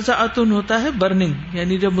 لذعتن ہوتا ہے برننگ،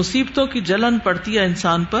 یعنی جب مصیبتوں کی جلن پڑتی ہے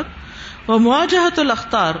انسان پر. ومواجہۃ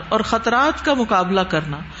الاخطار، اور خطرات کا مقابلہ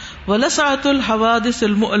کرنا. ولسعۃ الحوادث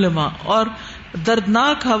المؤلمہ، اور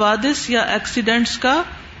دردناک حوادث یا ایکسیڈنٹس کا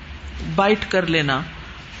بائٹ کر لینا.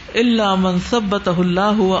 الا من ثبتہ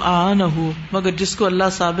اللہ واعانہ، مگر جس کو اللہ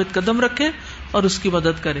ثابت قدم رکھے اور اس کی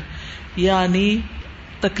مدد کرے. یعنی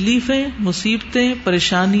تکلیفیں، مصیبتیں،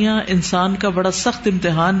 پریشانیاں انسان کا بڑا سخت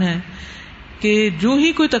امتحان ہے کہ جو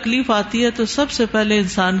ہی کوئی تکلیف آتی ہے تو سب سے پہلے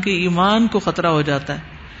انسان کے ایمان کو خطرہ ہو جاتا ہے،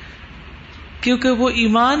 کیونکہ وہ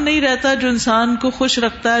ایمان نہیں رہتا جو انسان کو خوش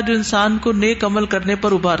رکھتا ہے، جو انسان کو نیک عمل کرنے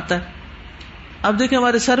پر ابھارتا ہے. اب دیکھیں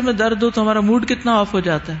ہمارے سر میں درد ہو تو ہمارا موڈ کتنا آف ہو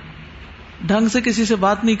جاتا ہے، ڈھنگ سے کسی سے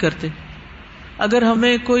بات نہیں کرتے. اگر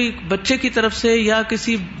ہمیں کوئی بچے کی طرف سے یا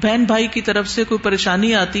کسی بہن بھائی کی طرف سے کوئی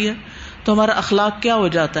پریشانی آتی ہے تو ہمارا اخلاق کیا ہو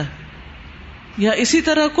جاتا ہے. یا اسی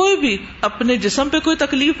طرح کوئی بھی اپنے جسم پہ کوئی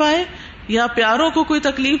تکلیف آئے یا پیاروں کو کوئی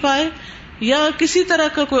تکلیف آئے یا کسی طرح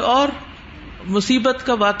کا کوئی اور مصیبت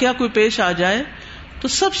کا واقعہ کوئی پیش آ جائے تو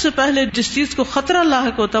سب سے پہلے جس چیز کو خطرہ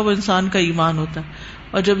لاحق ہوتا ہے وہ انسان کا ایمان ہوتا ہے.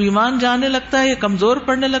 اور جب ایمان جانے لگتا ہے یا کمزور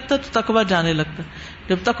پڑنے لگتا ہے تو تقویٰ جانے لگتا ہے.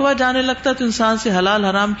 جب تقویٰ جانے لگتا ہے تو انسان سے حلال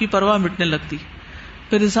حرام کی پرواہ مٹنے لگتی.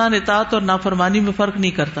 پھر انسان اطاعت اور نافرمانی میں فرق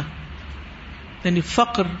نہیں کرتا. یعنی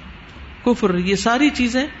فقر، کفر، یہ ساری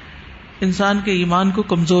چیزیں انسان کے ایمان کو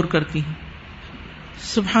کمزور کرتی ہیں.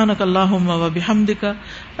 سبحانک اللہم و بحمدک،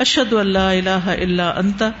 اشہد ان لا الہ الا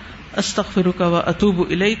انت، استغفرک و اتوب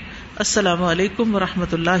الیک. السلام علیکم و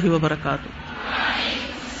رحمۃ اللہ وبرکاتہ.